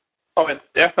 Oh, it's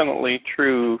definitely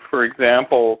true. For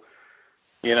example,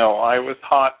 I was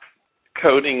hot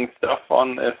coding stuff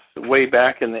on this way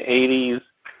back in the 80s,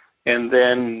 and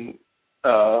then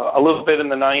a little bit in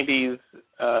the 90s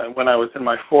when I was in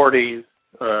my 40s,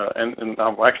 and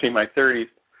actually my 30s.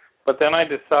 But then I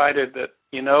decided that,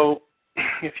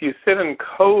 if you sit and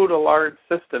code a large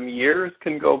system, years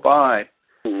can go by.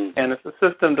 Mm-hmm. And if the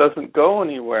system doesn't go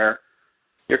anywhere,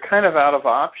 you're kind of out of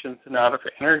options and out of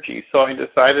energy. So I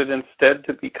decided instead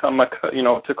to become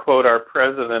to quote our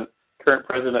current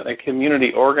president, a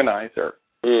community organizer,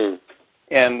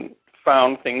 and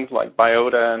found things like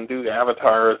Biota and do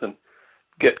avatars and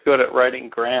get good at writing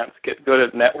grants, get good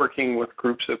at networking with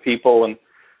groups of people and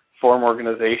form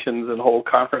organizations and hold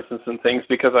conferences and things,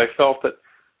 because I felt that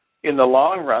in the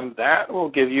long run, that will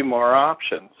give you more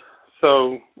options.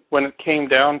 So when it came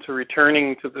down to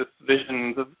returning to this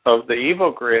vision of the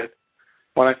Evo Grid,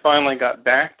 when I finally got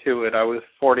back to it, I was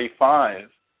 45,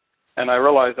 and I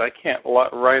realized I can't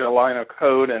write a line of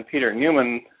code. And Peter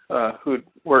Newman, who'd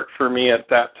worked for me at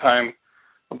that time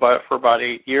for about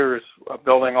 8 years,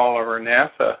 building all of our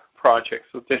NASA projects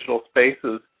with digital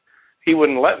spaces, he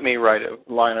wouldn't let me write a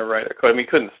line of code. I mean, he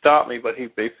couldn't stop me, but he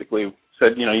basically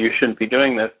said, you shouldn't be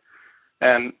doing this.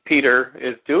 And Peter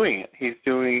is doing it. He's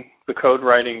doing the code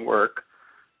writing work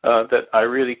that I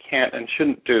really can't and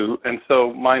shouldn't do. And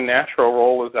so my natural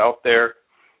role is out there,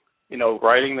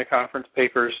 writing the conference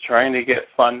papers, trying to get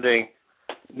funding,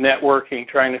 networking,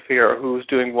 trying to figure out who's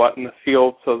doing what in the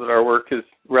field so that our work is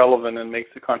relevant and makes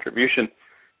a contribution.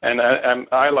 And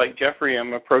I like Jeffrey,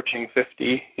 I'm approaching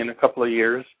 50 in a couple of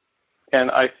years. And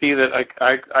I see that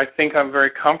I think I'm very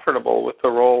comfortable with the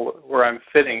role where I'm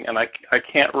fitting, and I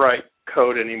can't write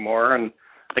code anymore, and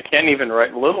I can't even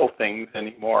write little things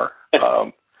anymore.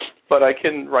 But I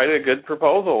can write a good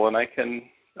proposal, and I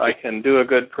can do a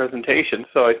good presentation.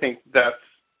 So I think that's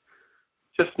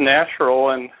just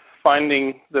natural. And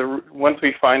once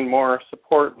we find more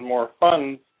support and more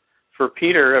funds for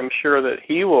Peter, I'm sure that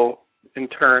he will in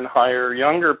turn hire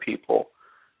younger people,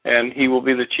 and he will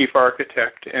be the chief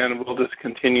architect, and we'll just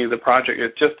continue the project.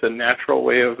 It's just a natural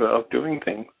way of doing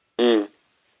things. Mm.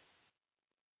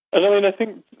 And I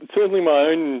think certainly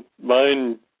my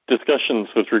own discussions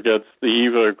with regards to the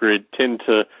Evo Grid tend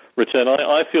to return.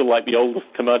 I feel like the oldest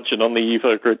curmudgeon on the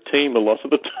Evo Grid team a lot of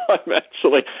the time,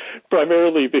 actually,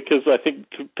 primarily because I think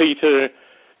Peter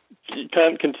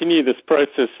can't continue this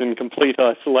process in complete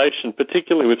isolation,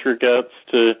 particularly with regards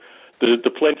to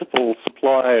the plentiful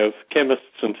supply of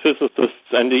chemists and physicists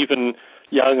and even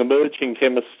young emerging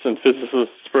chemists and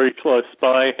physicists very close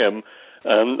by him.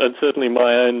 And certainly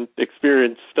my own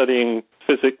experience studying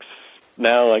physics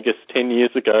now, I guess 10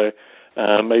 years ago,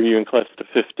 maybe even close to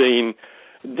 15,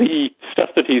 the stuff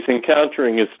that he's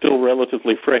encountering is still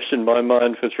relatively fresh in my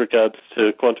mind with regards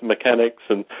to quantum mechanics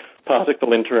and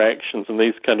particle interactions and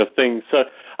these kind of things. So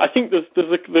I think there's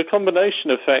the combination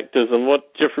of factors, and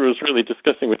what Jeffrey was really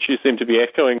discussing, which you seem to be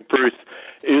echoing, Bruce,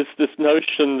 is this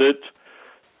notion that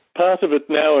part of it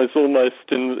now is almost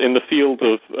in the field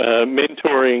of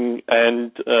mentoring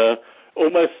and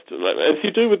almost, as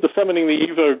you do with the Summoning the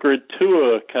Evo Grid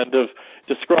tour, kind of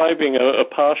describing a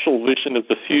partial vision of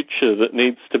the future that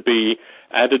needs to be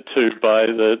added to by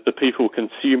the people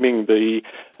consuming the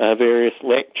various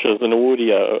lectures and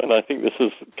audio, and I think this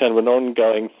is kind of an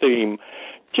ongoing theme.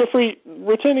 Jeffrey,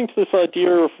 returning to this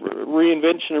idea of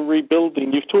reinvention and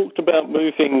rebuilding, you've talked about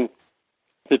moving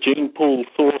the gene pool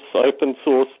source, open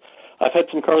source. I've had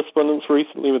some correspondence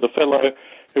recently with a fellow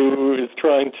who is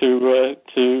trying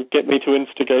to get me to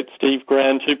instigate Steve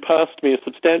Grand, who passed me a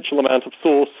substantial amount of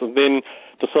source and then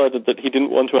decided that he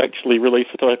didn't want to actually release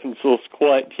it open source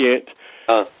quite yet.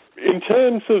 In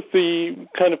terms of the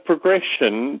kind of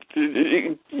progression,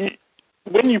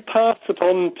 when you pass it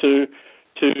on to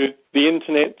the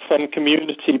internet, some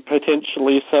community,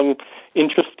 potentially some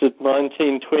interested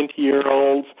 19,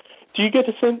 20-year-olds, do you get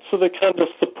a sense of the kind of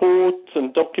support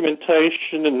and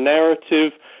documentation and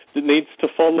narrative that needs to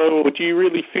follow, or do you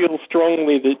really feel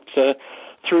strongly that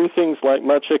through things like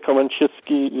Maciej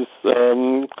Komańczycki's,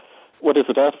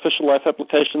 Artificial Life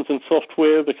Applications and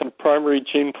Software, the kind of primary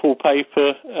gene pool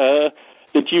paper,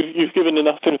 that you've given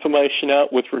enough information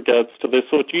out with regards to this,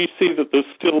 or do you see that there's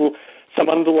still some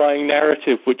underlying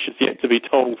narrative which is yet to be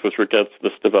told with regards to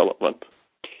this development?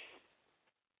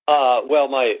 Well,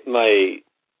 my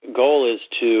goal is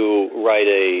to write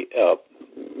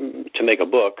to make a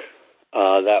book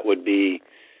that would be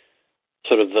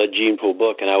sort of the gene pool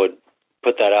book, and I would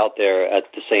put that out there at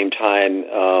the same time,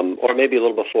 or maybe a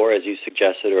little before, as you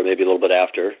suggested, or maybe a little bit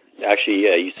after. Actually,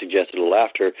 yeah, you suggested a little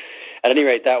after. At any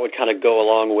rate, that would kind of go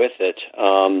along with it.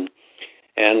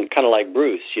 And kind of like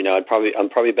Bruce, I'm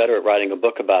probably better at writing a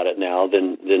book about it now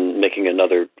than making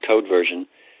another code version.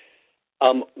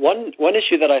 One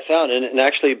issue that I found, and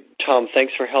actually, Tom,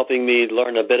 thanks for helping me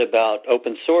learn a bit about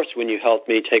open source when you helped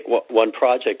me take one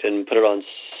project and put it on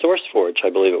SourceForge,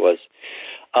 I believe it was.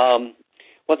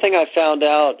 One thing I found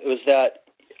out was that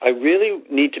I really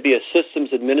need to be a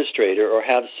systems administrator or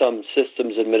have some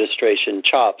systems administration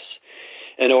chops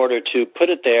in order to put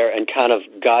it there and kind of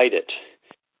guide it.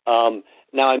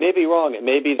 Now, I may be wrong. It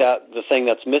may be that the thing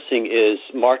that's missing is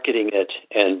marketing it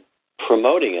and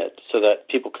promoting it so that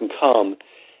people can come,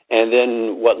 and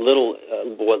then what little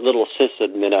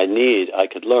sysadmin I need, I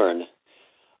could learn.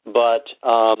 But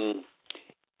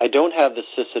I don't have the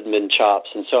sysadmin chops,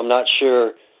 and so I'm not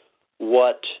sure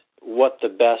what the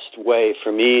best way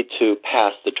for me to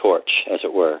pass the torch, as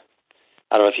it were.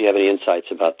 I don't know if you have any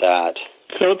insights about that.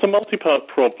 So it's a multi-part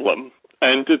problem,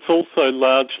 and it's also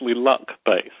largely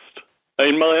luck-based.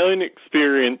 In my own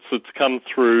experience, it's come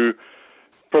through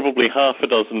probably half a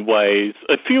dozen ways.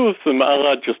 A few of them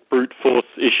are just brute force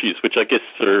issues, which I guess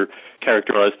are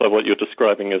characterized by what you're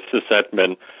describing as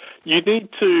sysadmin. You need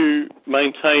to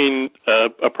maintain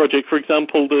a project. For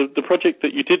example, the project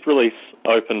that you did release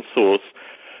open source,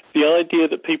 the idea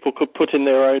that people could put in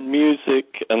their own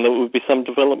music and there would be some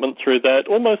development through that,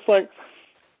 almost like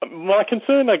my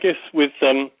concern, I guess, with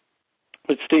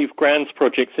Steve Grand's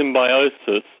project,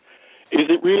 Symbiosis, is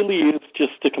it really is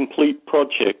just a complete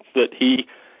project that he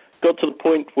got to the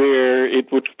point where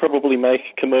it would probably make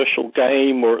a commercial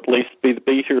game, or at least be the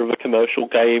beta of a commercial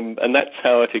game, and that's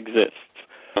how it exists.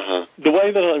 Uh-huh. The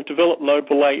way that I've developed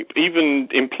Noble Ape, even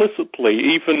implicitly,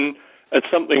 even as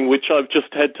something which I've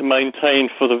just had to maintain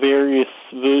for the various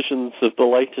versions of the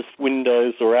latest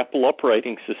Windows or Apple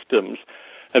operating systems,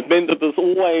 have meant that there's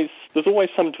always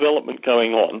some development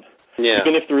going on. Yeah.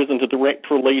 Even if there isn't a direct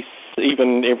release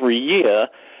even every year,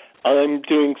 I'm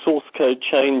doing source code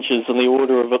changes in the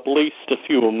order of at least a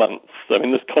few a month. I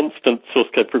mean, there's constant source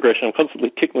code progression. I'm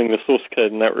constantly tickling the source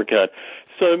code in that regard.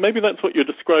 So maybe that's what you're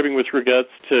describing with regards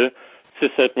to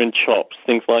sysadmin chops,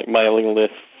 things like mailing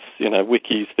lists,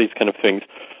 wikis, these kind of things.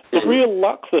 The real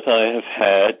luck that I have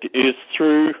had is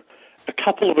through a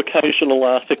couple of occasional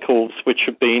articles which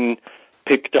have been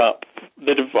picked up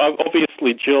that have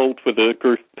obviously gelled with a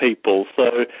group of people.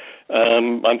 So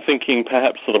I'm thinking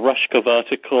perhaps of the Rushkov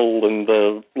article in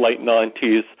the late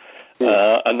 90s,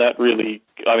 and that really,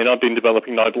 I've been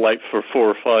developing Noble Ape for 4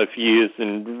 or 5 years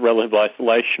in relative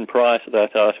isolation prior to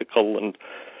that article, and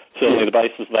certainly the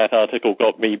basis of that article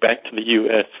got me back to the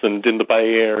US and in the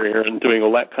Bay Area and doing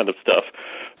all that kind of stuff.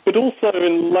 But also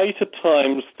in later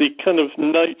times, the kind of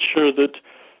nature that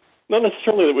not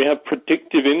necessarily that we have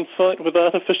predictive insight with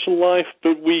artificial life,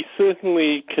 but we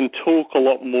certainly can talk a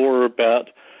lot more about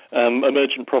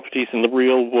emergent properties in the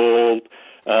real world,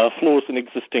 flaws in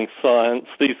existing science,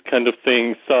 these kind of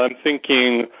things. So I'm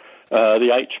thinking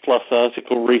the H+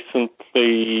 article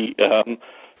recently,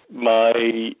 my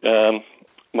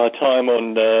time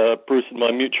on Bruce and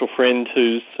my mutual friend,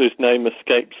 whose name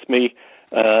escapes me,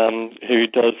 who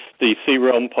does the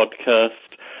C-Realm podcast.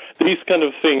 these kind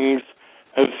of things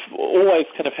have always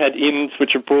kind of had ends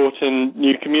which have brought in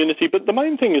new community, but the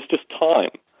main thing is just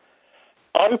time.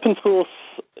 Open source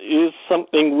is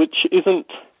something which isn't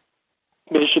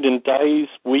measured in days,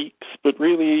 weeks, but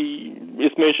really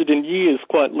is measured in years,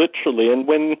 quite literally. And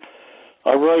when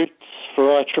I wrote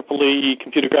for IEEE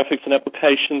Computer Graphics and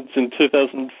Applications in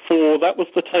 2004, that was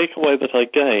the takeaway that I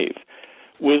gave,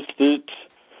 was that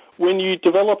when you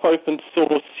develop open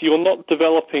source, you're not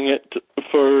developing it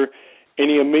for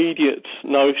any immediate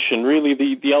notion. Really,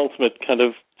 the ultimate kind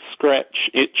of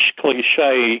scratch-itch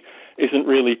cliche isn't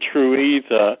really true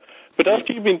either. But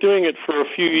after you've been doing it for a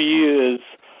few years,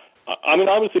 I mean,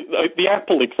 the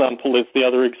Apple example is the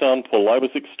other example. I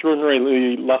was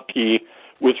extraordinarily lucky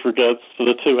with regards to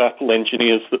the two Apple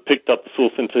engineers that picked up the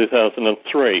source in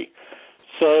 2003.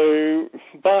 So,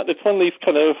 but it's one of these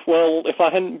kind of, well, if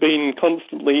I hadn't been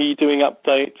constantly doing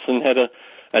updates and had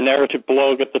a narrative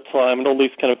blog at the time and all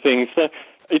these kind of things, so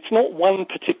it's not one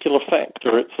particular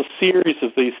factor. It's a series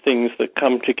of these things that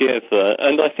come together.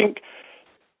 And I think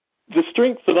the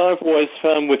strength that I've always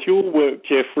found with your work,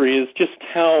 Jeffrey, is just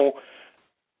how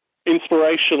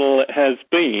inspirational it has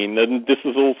been. And this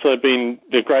has also been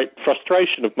a great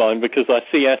frustration of mine because I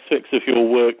see aspects of your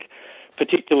work,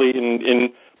 particularly in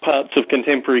parts of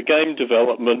contemporary game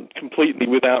development, completely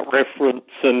without reference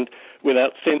and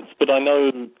without sense. But I know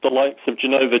the likes of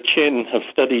Genova Chen have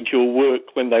studied your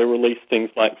work when they released things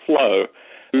like Flow.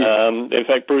 In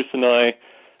fact, Bruce and I,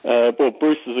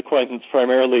 Bruce's acquaintance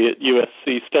primarily at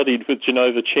USC studied with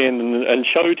Genova Chen and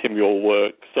showed him your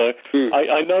work. So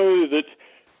I know that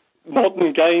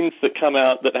modern games that come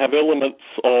out that have elements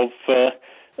of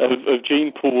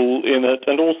gene pool in it,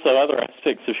 and also other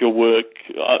aspects of your work,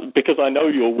 because I know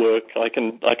your work, I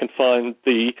can find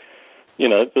the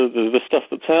stuff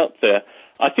that's out there.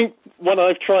 I think what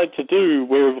I've tried to do,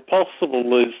 wherever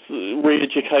possible, is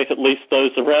re-educate at least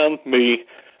those around me,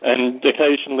 and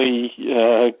occasionally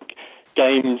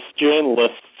games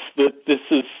journalists, that this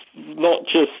is not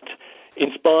just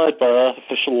inspired by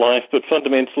artificial life, but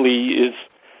fundamentally is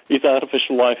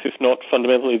artificial life, if not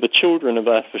fundamentally the children of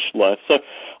artificial life. So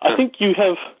I think you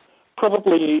have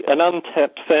probably an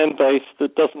untapped fan base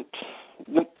that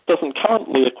doesn't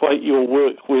currently equate your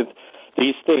work with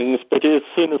these things, but as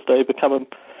soon as they become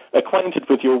acquainted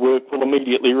with your work will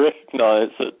immediately recognize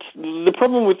it. The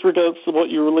problem with regards to what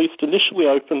you released initially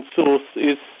open source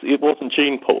is it wasn't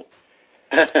gene pool.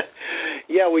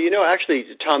 Yeah, well, actually,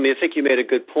 Tommy, I think you made a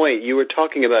good point. You were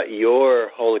talking about your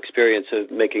whole experience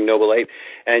of making Noble Ape,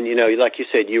 and, like you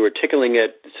said, you were tickling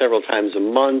it several times a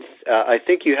month. I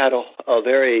think you had a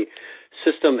very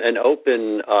system and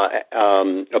open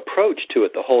approach to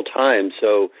it the whole time.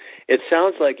 So it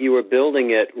sounds like you were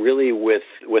building it really with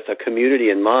a community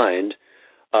in mind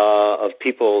of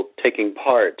people taking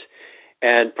part.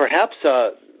 And perhaps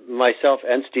myself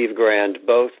and Steve Grand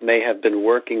both may have been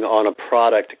working on a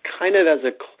product kind of as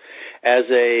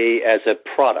a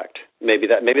product. Maybe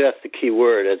that's the key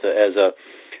word, as a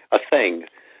thing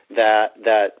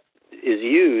that is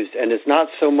used, and it's not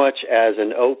so much as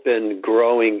an open,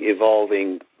 growing,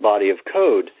 evolving body of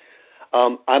code.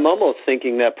 I'm almost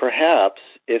thinking that perhaps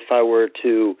if I were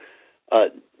to,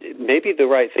 maybe the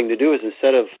right thing to do is,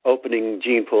 instead of opening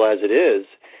Gene Pool as it is,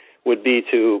 would be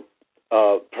to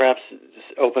perhaps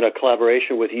open a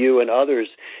collaboration with you and others,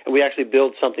 and we actually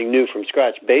build something new from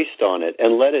scratch based on it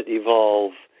and let it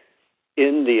evolve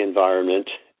in the environment,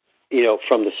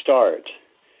 from the start.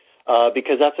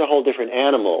 Because that's a whole different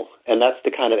animal, and that's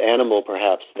the kind of animal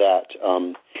perhaps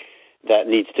that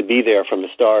needs to be there from the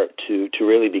start to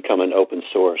really become an open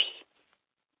source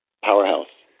powerhouse.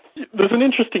 There's an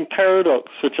interesting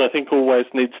paradox which I think always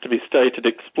needs to be stated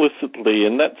explicitly,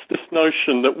 and that's this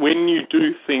notion that when you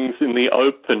do things in the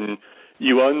open,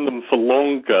 you own them for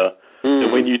longer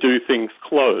than when you do things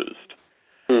closed.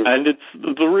 And it's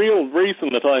the real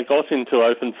reason that I got into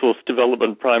open source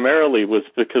development primarily was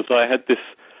because I had this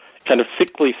kind of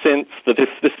sickly sense that if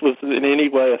this was in any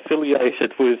way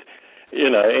affiliated with,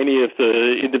 any of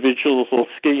the individuals or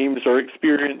schemes or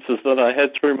experiences that I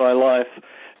had through my life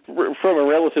from a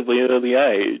relatively early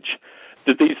age,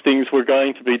 that these things were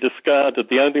going to be discarded.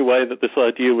 The only way that this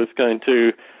idea was going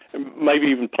to maybe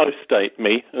even post-date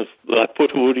me, as I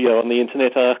put audio on the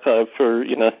Internet Archive for,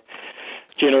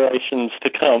 generations to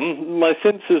come, my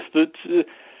sense is that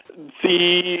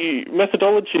the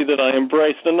methodology that I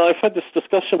embraced, and I've had this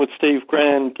discussion with Steve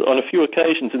Grand on a few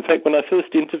occasions. In fact, when I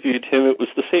first interviewed him, it was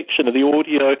the section of the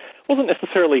audio wasn't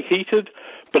necessarily heated,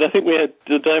 but I think we had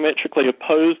diametrically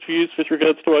opposed views with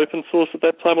regards to open source at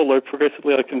that time, although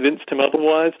progressively I convinced him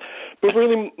otherwise. But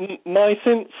really, my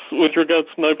sense with regards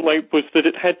to Noble Ape was that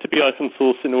it had to be open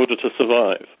source in order to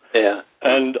survive. Yeah.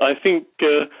 And I think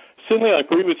certainly I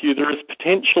agree with you. There is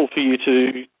potential for you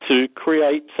to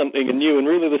create something new, and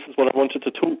really this is what I wanted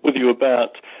to talk with you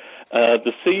about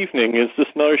this evening, is this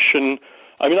notion.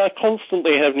 I mean, I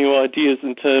constantly have new ideas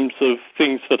in terms of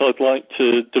things that I'd like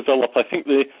to develop. I think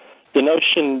the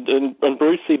notion, and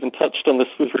Bruce even touched on this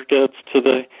with regards to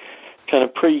the kind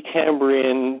of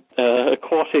pre-Cambrian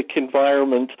aquatic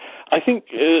environment. I think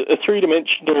a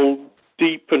three-dimensional,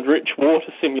 deep and rich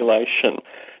water simulation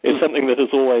is something that has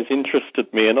always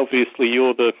interested me, and obviously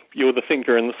you're the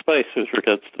thinker in the space with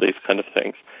regards to these kind of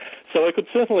things. So I could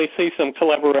certainly see some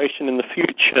collaboration in the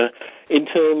future in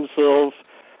terms of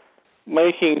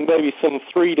making maybe some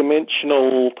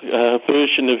three-dimensional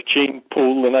version of gene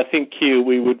pool, and I think here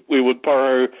we would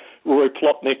borrow Roy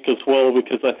Plotnick as well,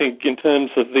 because I think in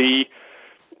terms of the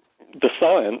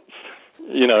science,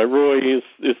 Roy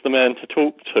is the man to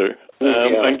talk to,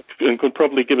 and could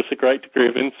probably give us a great degree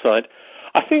of insight.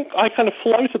 I think I kind of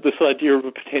floated this idea of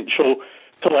a potential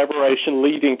collaboration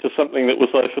leading to something that was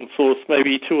open source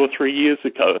maybe 2 or 3 years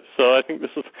ago. So I think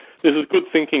this is good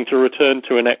thinking to return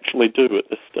to and actually do at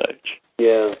this stage.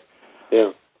 Yeah.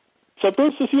 So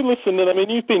Bruce, as you listen, and I mean,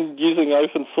 you've been using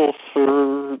open source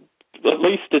for at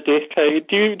least a decade.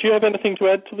 Do you have anything to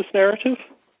add to this narrative?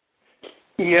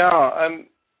 Yeah,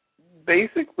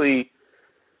 basically,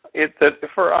 it's that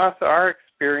for us, our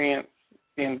experience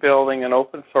in building an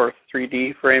open source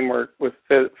 3D framework with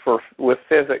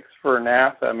physics for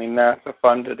NASA. I mean, NASA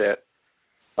funded it.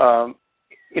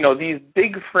 These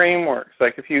big frameworks,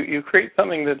 like if you create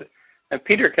something that, and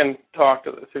Peter can talk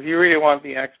to this, if you really want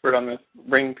the expert on this,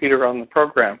 bring Peter on the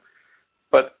program.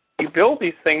 But you build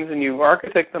these things and you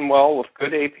architect them well with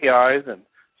good APIs and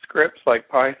scripts like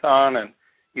Python, and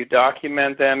you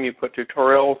document them, you put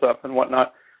tutorials up and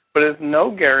whatnot, but there's no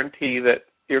guarantee that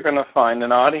you're going to find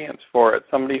an audience for it,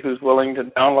 somebody who's willing to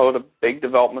download a big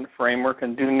development framework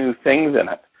and do new things in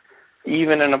it,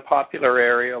 even in a popular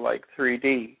area like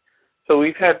 3D. So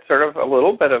we've had sort of a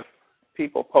little bit of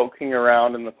people poking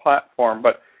around in the platform,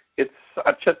 but it's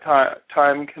such a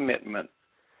time commitment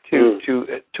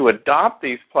to adopt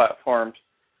these platforms.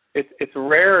 It's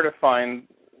rare to find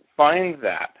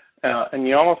that, and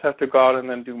you almost have to go out and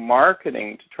then do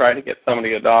marketing to try to get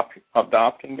somebody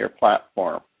adopting your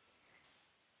platform.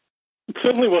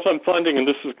 Certainly what I'm finding, and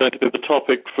this is going to be the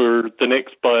topic for the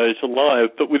next Biota Live,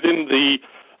 but within the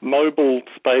mobile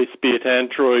space, be it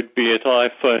Android, be it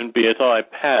iPhone, be it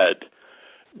iPad,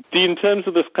 in terms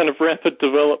of this kind of rapid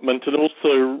development and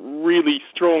also really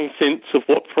strong sense of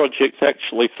what projects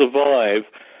actually survive,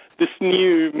 this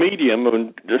new medium,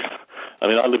 and I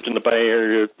mean, I lived in the Bay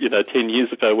Area, 10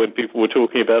 years ago when people were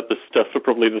talking about this stuff for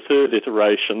probably the third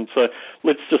iteration. So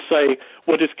let's just say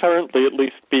what is currently at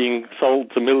least being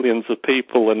sold to millions of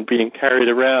people and being carried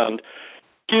around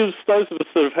gives those of us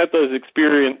that have had those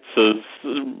experiences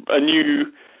a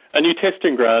new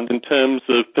testing ground in terms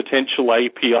of potential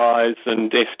APIs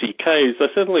and SDKs. I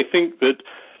certainly think that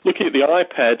looking at the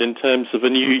iPad in terms of a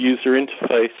new user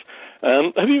interface,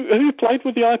 have you played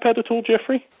with the iPad at all,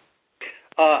 Jeffrey?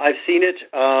 I've seen it,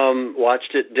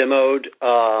 watched it demoed,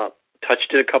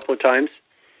 touched it a couple of times,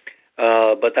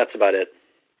 but that's about it.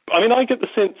 I mean, I get the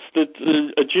sense that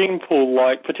a gene pool,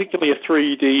 like particularly a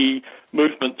 3D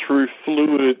movement through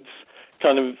fluids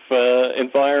kind of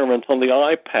environment on the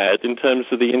iPad in terms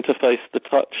of the interface, the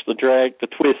touch, the drag, the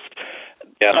twist,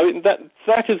 I mean,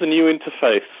 that is a new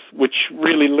interface which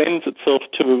really lends itself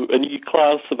to a new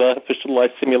class of artificial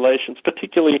life simulations,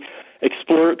 particularly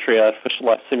exploratory artificial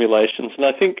life simulations. And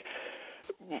I think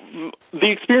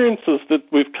the experiences that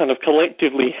we've kind of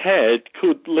collectively had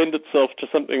could lend itself to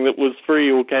something that was very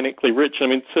organically rich. I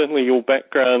mean, certainly your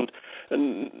background,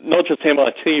 and not just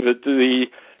MIT, but the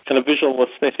kind of visual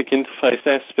aesthetic interface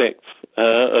aspects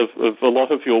of a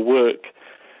lot of your work.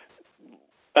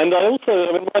 And I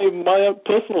also, my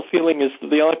personal feeling is that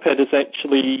the iPad is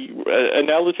actually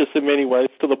analogous in many ways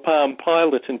to the Palm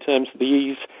Pilot in terms of the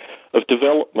ease of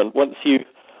development. Once you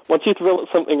develop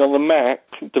something on the Mac,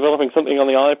 developing something on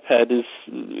the iPad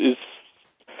is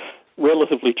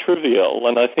relatively trivial.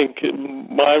 And I think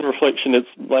my reflection is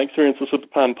my experiences with the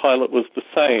Palm Pilot was the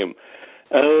same.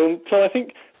 So I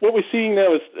think what we're seeing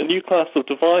now is a new class of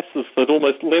devices that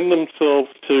almost lend themselves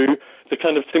to the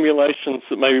kind of simulations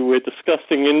that maybe we're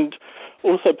discussing, and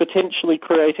also potentially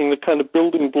creating the kind of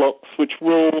building blocks which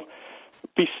will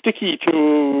be sticky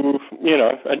to,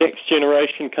 a next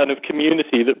generation kind of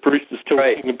community that Bruce is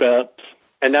talking about.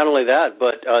 And not only that,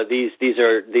 but these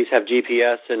have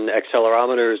GPS and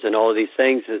accelerometers and all of these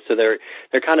things, so they're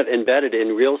kind of embedded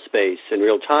in real space in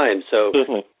real time. So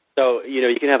certainly. So,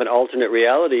 you can have an alternate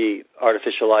reality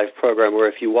artificial life program where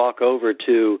if you walk over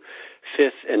to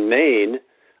Fifth and Main,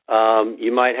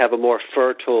 you might have a more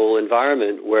fertile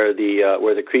environment where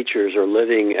the creatures are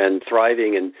living and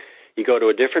thriving, and you go to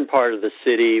a different part of the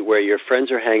city where your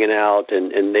friends are hanging out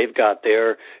and they've got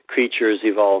their creatures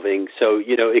evolving. So,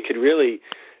 it could really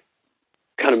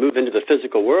kind of move into the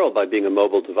physical world by being a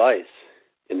mobile device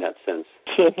in that sense.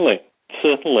 Certainly.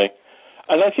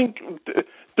 And I think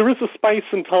there is a space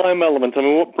and time element. I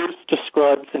mean, what Bruce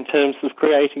describes in terms of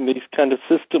creating these kind of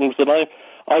systems, and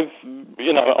I've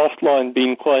offline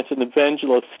been quite an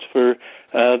evangelist for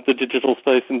the digital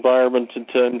space environment in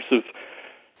terms of,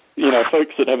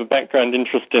 folks that have a background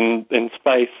interest in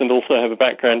space and also have a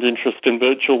background interest in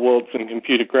virtual worlds and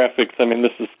computer graphics. I mean,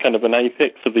 this is kind of an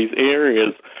apex of these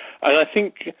areas. And I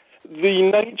think the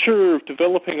nature of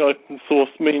developing open source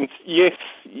means, yes,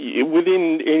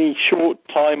 within any short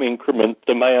time increment,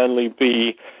 there may only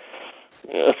be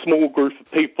a small group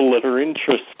of people that are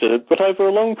interested, but over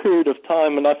a long period of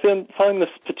time, and I find this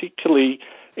particularly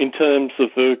in terms of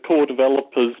the core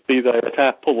developers, be they at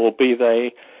Apple or be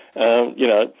they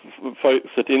folks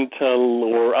at Intel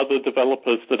or other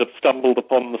developers that have stumbled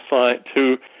upon the site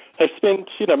who have spent,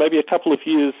 maybe a couple of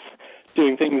years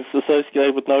doing things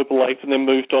associated with Noble Ape and then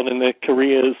moved on in their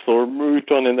careers or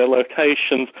moved on in their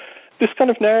locations. This kind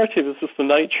of narrative is just the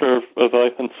nature of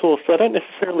open source. I don't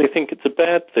necessarily think it's a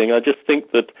bad thing. I just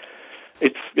think that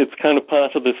it's kind of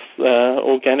part of this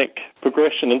organic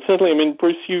progression. And certainly, I mean,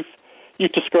 Bruce, you've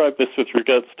described this with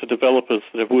regards to developers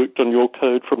that have worked on your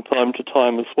code from time to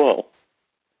time as well.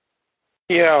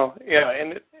 Yeah,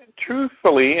 and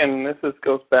truthfully, and this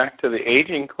goes back to the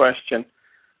aging question,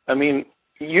 I mean,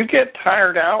 you get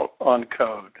tired out on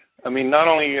code. I mean, not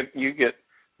only you get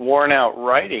worn out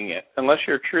writing it, unless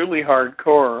you're truly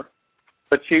hardcore,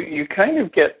 but you kind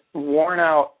of get worn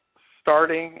out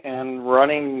starting and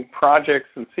running projects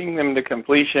and seeing them to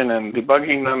completion and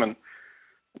debugging them and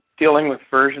dealing with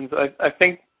versions. I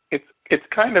think it's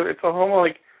a whole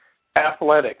like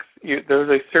athletics. There's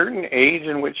a certain age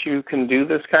in which you can do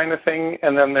this kind of thing,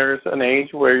 and then there's an age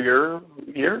where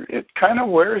it kind of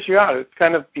wears you out. It's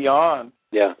kind of beyond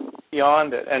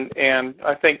it. And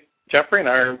I think Jeffrey and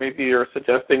I are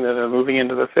suggesting that moving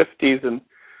into the 50s and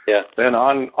then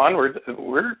onwards,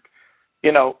 we're,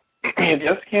 you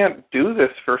just can't do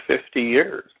this for 50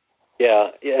 years. Yeah,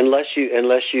 unless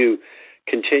you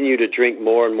continue to drink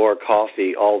more and more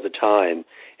coffee all the time,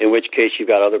 in which case you've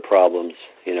got other problems,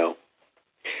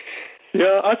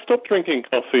 Yeah, I stopped drinking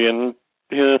coffee and,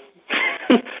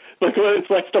 it's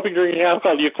like stopping drinking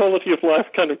alcohol. Your quality of life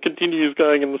kind of continues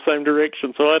going in the same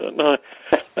direction, so I don't know.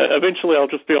 Eventually I'll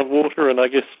just be on water and I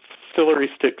guess celery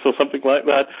sticks or something like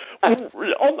that.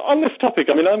 On this topic,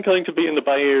 I mean, I'm going to be in the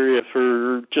Bay Area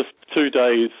for just 2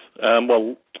 days,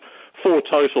 4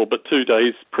 total, but 2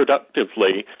 days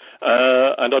productively.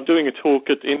 And I'm doing a talk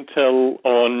at Intel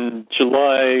on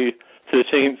July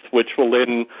 13th, which will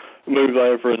then move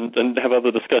over and have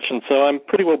other discussions. So I'm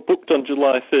pretty well booked on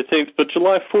July 13th, but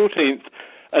July 14th,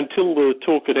 until the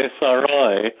talk at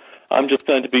SRI, I'm just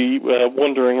going to be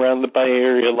wandering around the Bay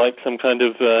Area like some kind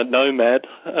of nomad.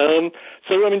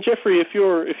 So, I mean, Jeffrey, if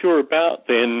you're about,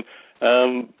 then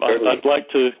I'd like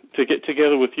to get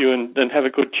together with you and have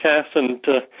a good chat and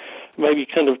maybe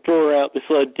kind of draw out this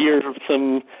idea of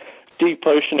some deep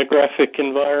oceanographic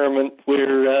environment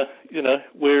where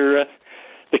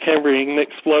the Cambrian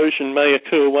explosion may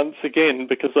occur once again,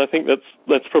 because I think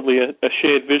that's probably a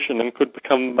shared vision and could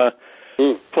become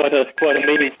quite a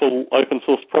meaningful open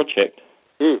source project.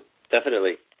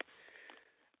 Definitely.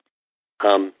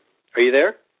 Are you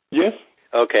there? Yes.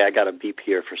 Okay, I got a beep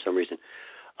here for some reason.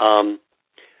 I'm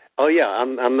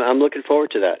looking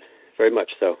forward to that very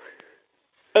much so.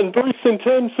 And Bruce, in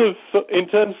terms of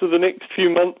the next few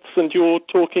months and your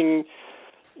talking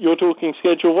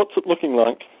schedule, what's it looking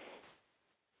like?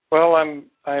 Well,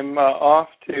 I'm off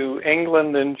to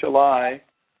England in July,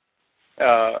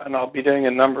 and I'll be doing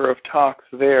a number of talks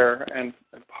there, and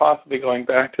possibly going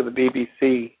back to the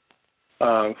BBC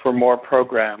for more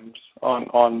programs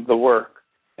on the work.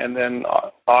 And then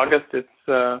August,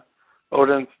 it's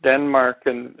Odense, Denmark,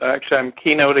 and actually I'm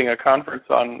keynoting a conference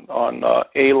on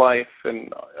A-Life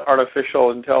and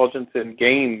artificial intelligence in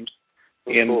games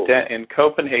in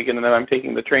Copenhagen, and then I'm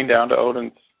taking the train down to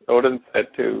Odense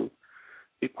to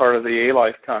be part of the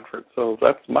A-Life conference. So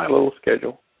that's my little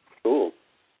schedule. Cool.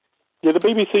 Yeah, the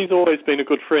BBC's always been a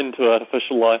good friend to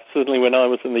artificial life. Certainly when I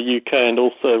was in the UK, and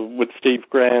also with Steve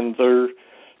Grand, there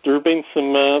have been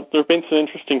some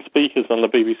interesting speakers on the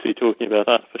BBC talking about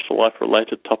artificial life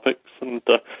related topics, and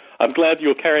I'm glad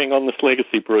you're carrying on this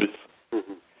legacy, Bruce.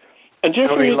 Mm-hmm. And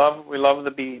Jeffrey, we love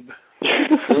the Beeb.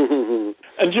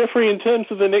 And Jeffrey, in terms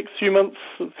of the next few months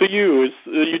for you,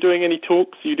 are you doing any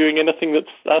talks? Are you doing anything that's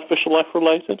artificial life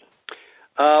related?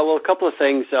 Well, a couple of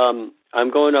things. I'm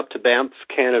going up to Banff,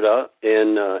 Canada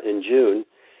in June.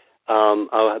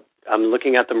 I'm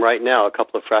looking at them right now, a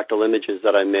couple of fractal images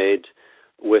that I made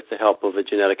with the help of a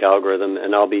genetic algorithm,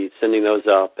 and I'll be sending those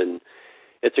up. And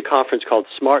it's a conference called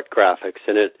Smart Graphics,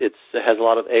 and it has a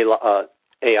lot of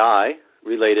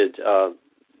AI-related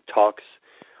talks,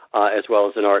 as well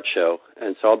as an art show.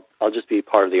 And so I'll just be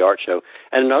part of the art show.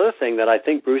 And another thing that I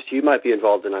think, Bruce, you might be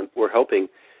involved in, we're hoping,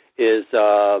 is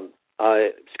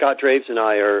Scott Draves and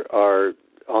I are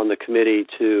on the committee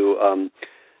to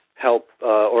help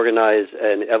organize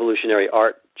an evolutionary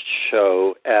art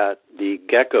show at the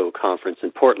Gecko conference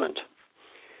in Portland.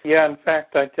 Yeah, in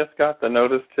fact, I just got the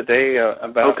notice today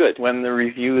about when the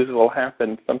reviews will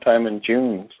happen sometime in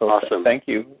June. So awesome. Thank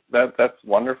you. That's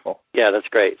wonderful. Yeah, that's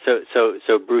great. So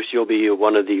Bruce, you'll be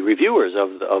one of the reviewers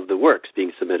of the works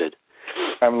being submitted.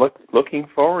 I'm looking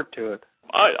forward to it.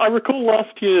 I recall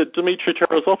last year Dimitri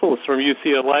Tarasopoulos from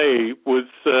UCLA was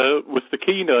the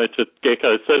keynote at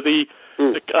Gecko. So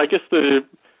I guess the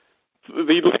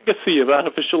legacy of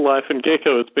artificial life in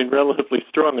Gecko has been relatively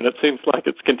strong, and it seems like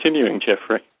it's continuing,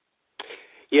 Jeffrey.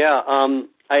 Yeah,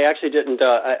 I actually didn't.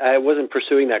 I wasn't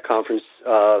pursuing that conference,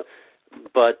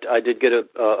 but I did get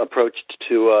approached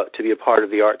to be a part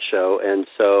of the art show, and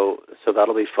so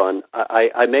that'll be fun.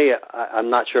 I'm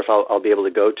not sure if I'll be able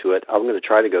to go to it. I'm going to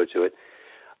try to go to it.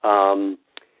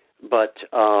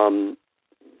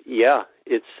 Yeah,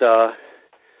 it's.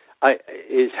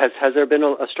 Has there been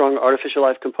a strong artificial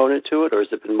life component to it, or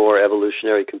has it been more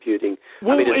evolutionary computing?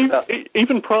 Well,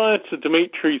 even prior to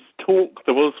Dimitri's talk,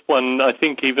 there was one, I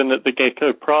think, even at the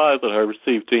Gecko prior that I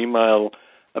received email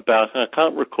about. I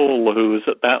can't recall who was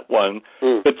at that one,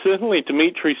 but certainly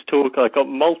Dimitri's talk, I got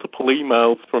multiple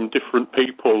emails from different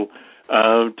people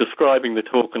describing the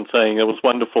talk and saying it was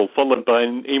wonderful, followed by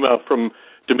an email from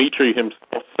Dimitri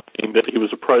himself saying that he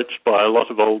was approached by a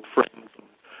lot of old friends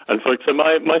and folks. So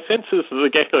my sense is that the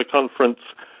Gecko conference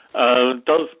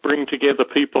does bring together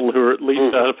people who are at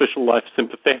least artificial life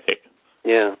sympathetic.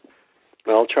 Yeah.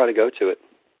 Well, I'll try to go to it.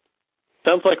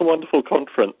 Sounds like a wonderful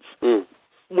conference.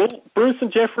 Well, Bruce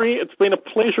and Jeffrey, it's been a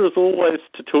pleasure as always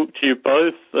to talk to you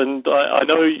both, and I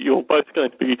know you're both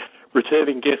going to be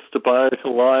returning guests to Biota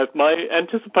Live. My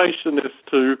anticipation is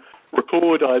to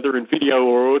record either in video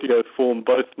or audio form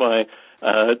both my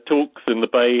talks in the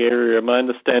Bay Area. My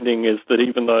understanding is that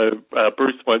even though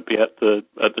Bruce won't be at the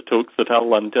talks, that Al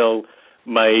Lundell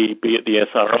may be at the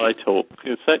SRI talk.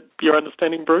 Is that your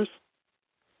understanding, Bruce?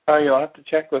 You'll have to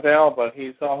check with Al, but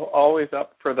he's always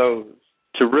up for those.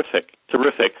 Terrific.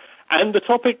 And the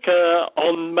topic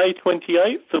on May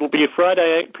 28th, it'll be a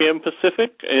Friday, 8 p.m.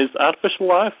 Pacific, is artificial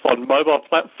life on mobile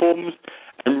platforms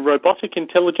and robotic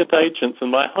intelligent agents.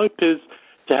 And my hope is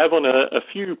to have on a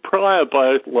few prior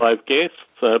Biota Live guests,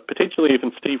 potentially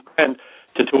even Steve Grant,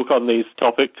 to talk on these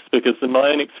topics, because in my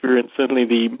own experience, certainly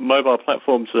the mobile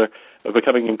platforms are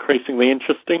becoming increasingly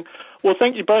interesting. Well,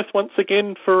 thank you both once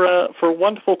again for a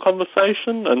wonderful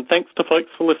conversation, and thanks to folks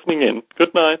for listening in.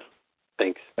 Good night.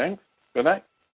 Thanks. Good night.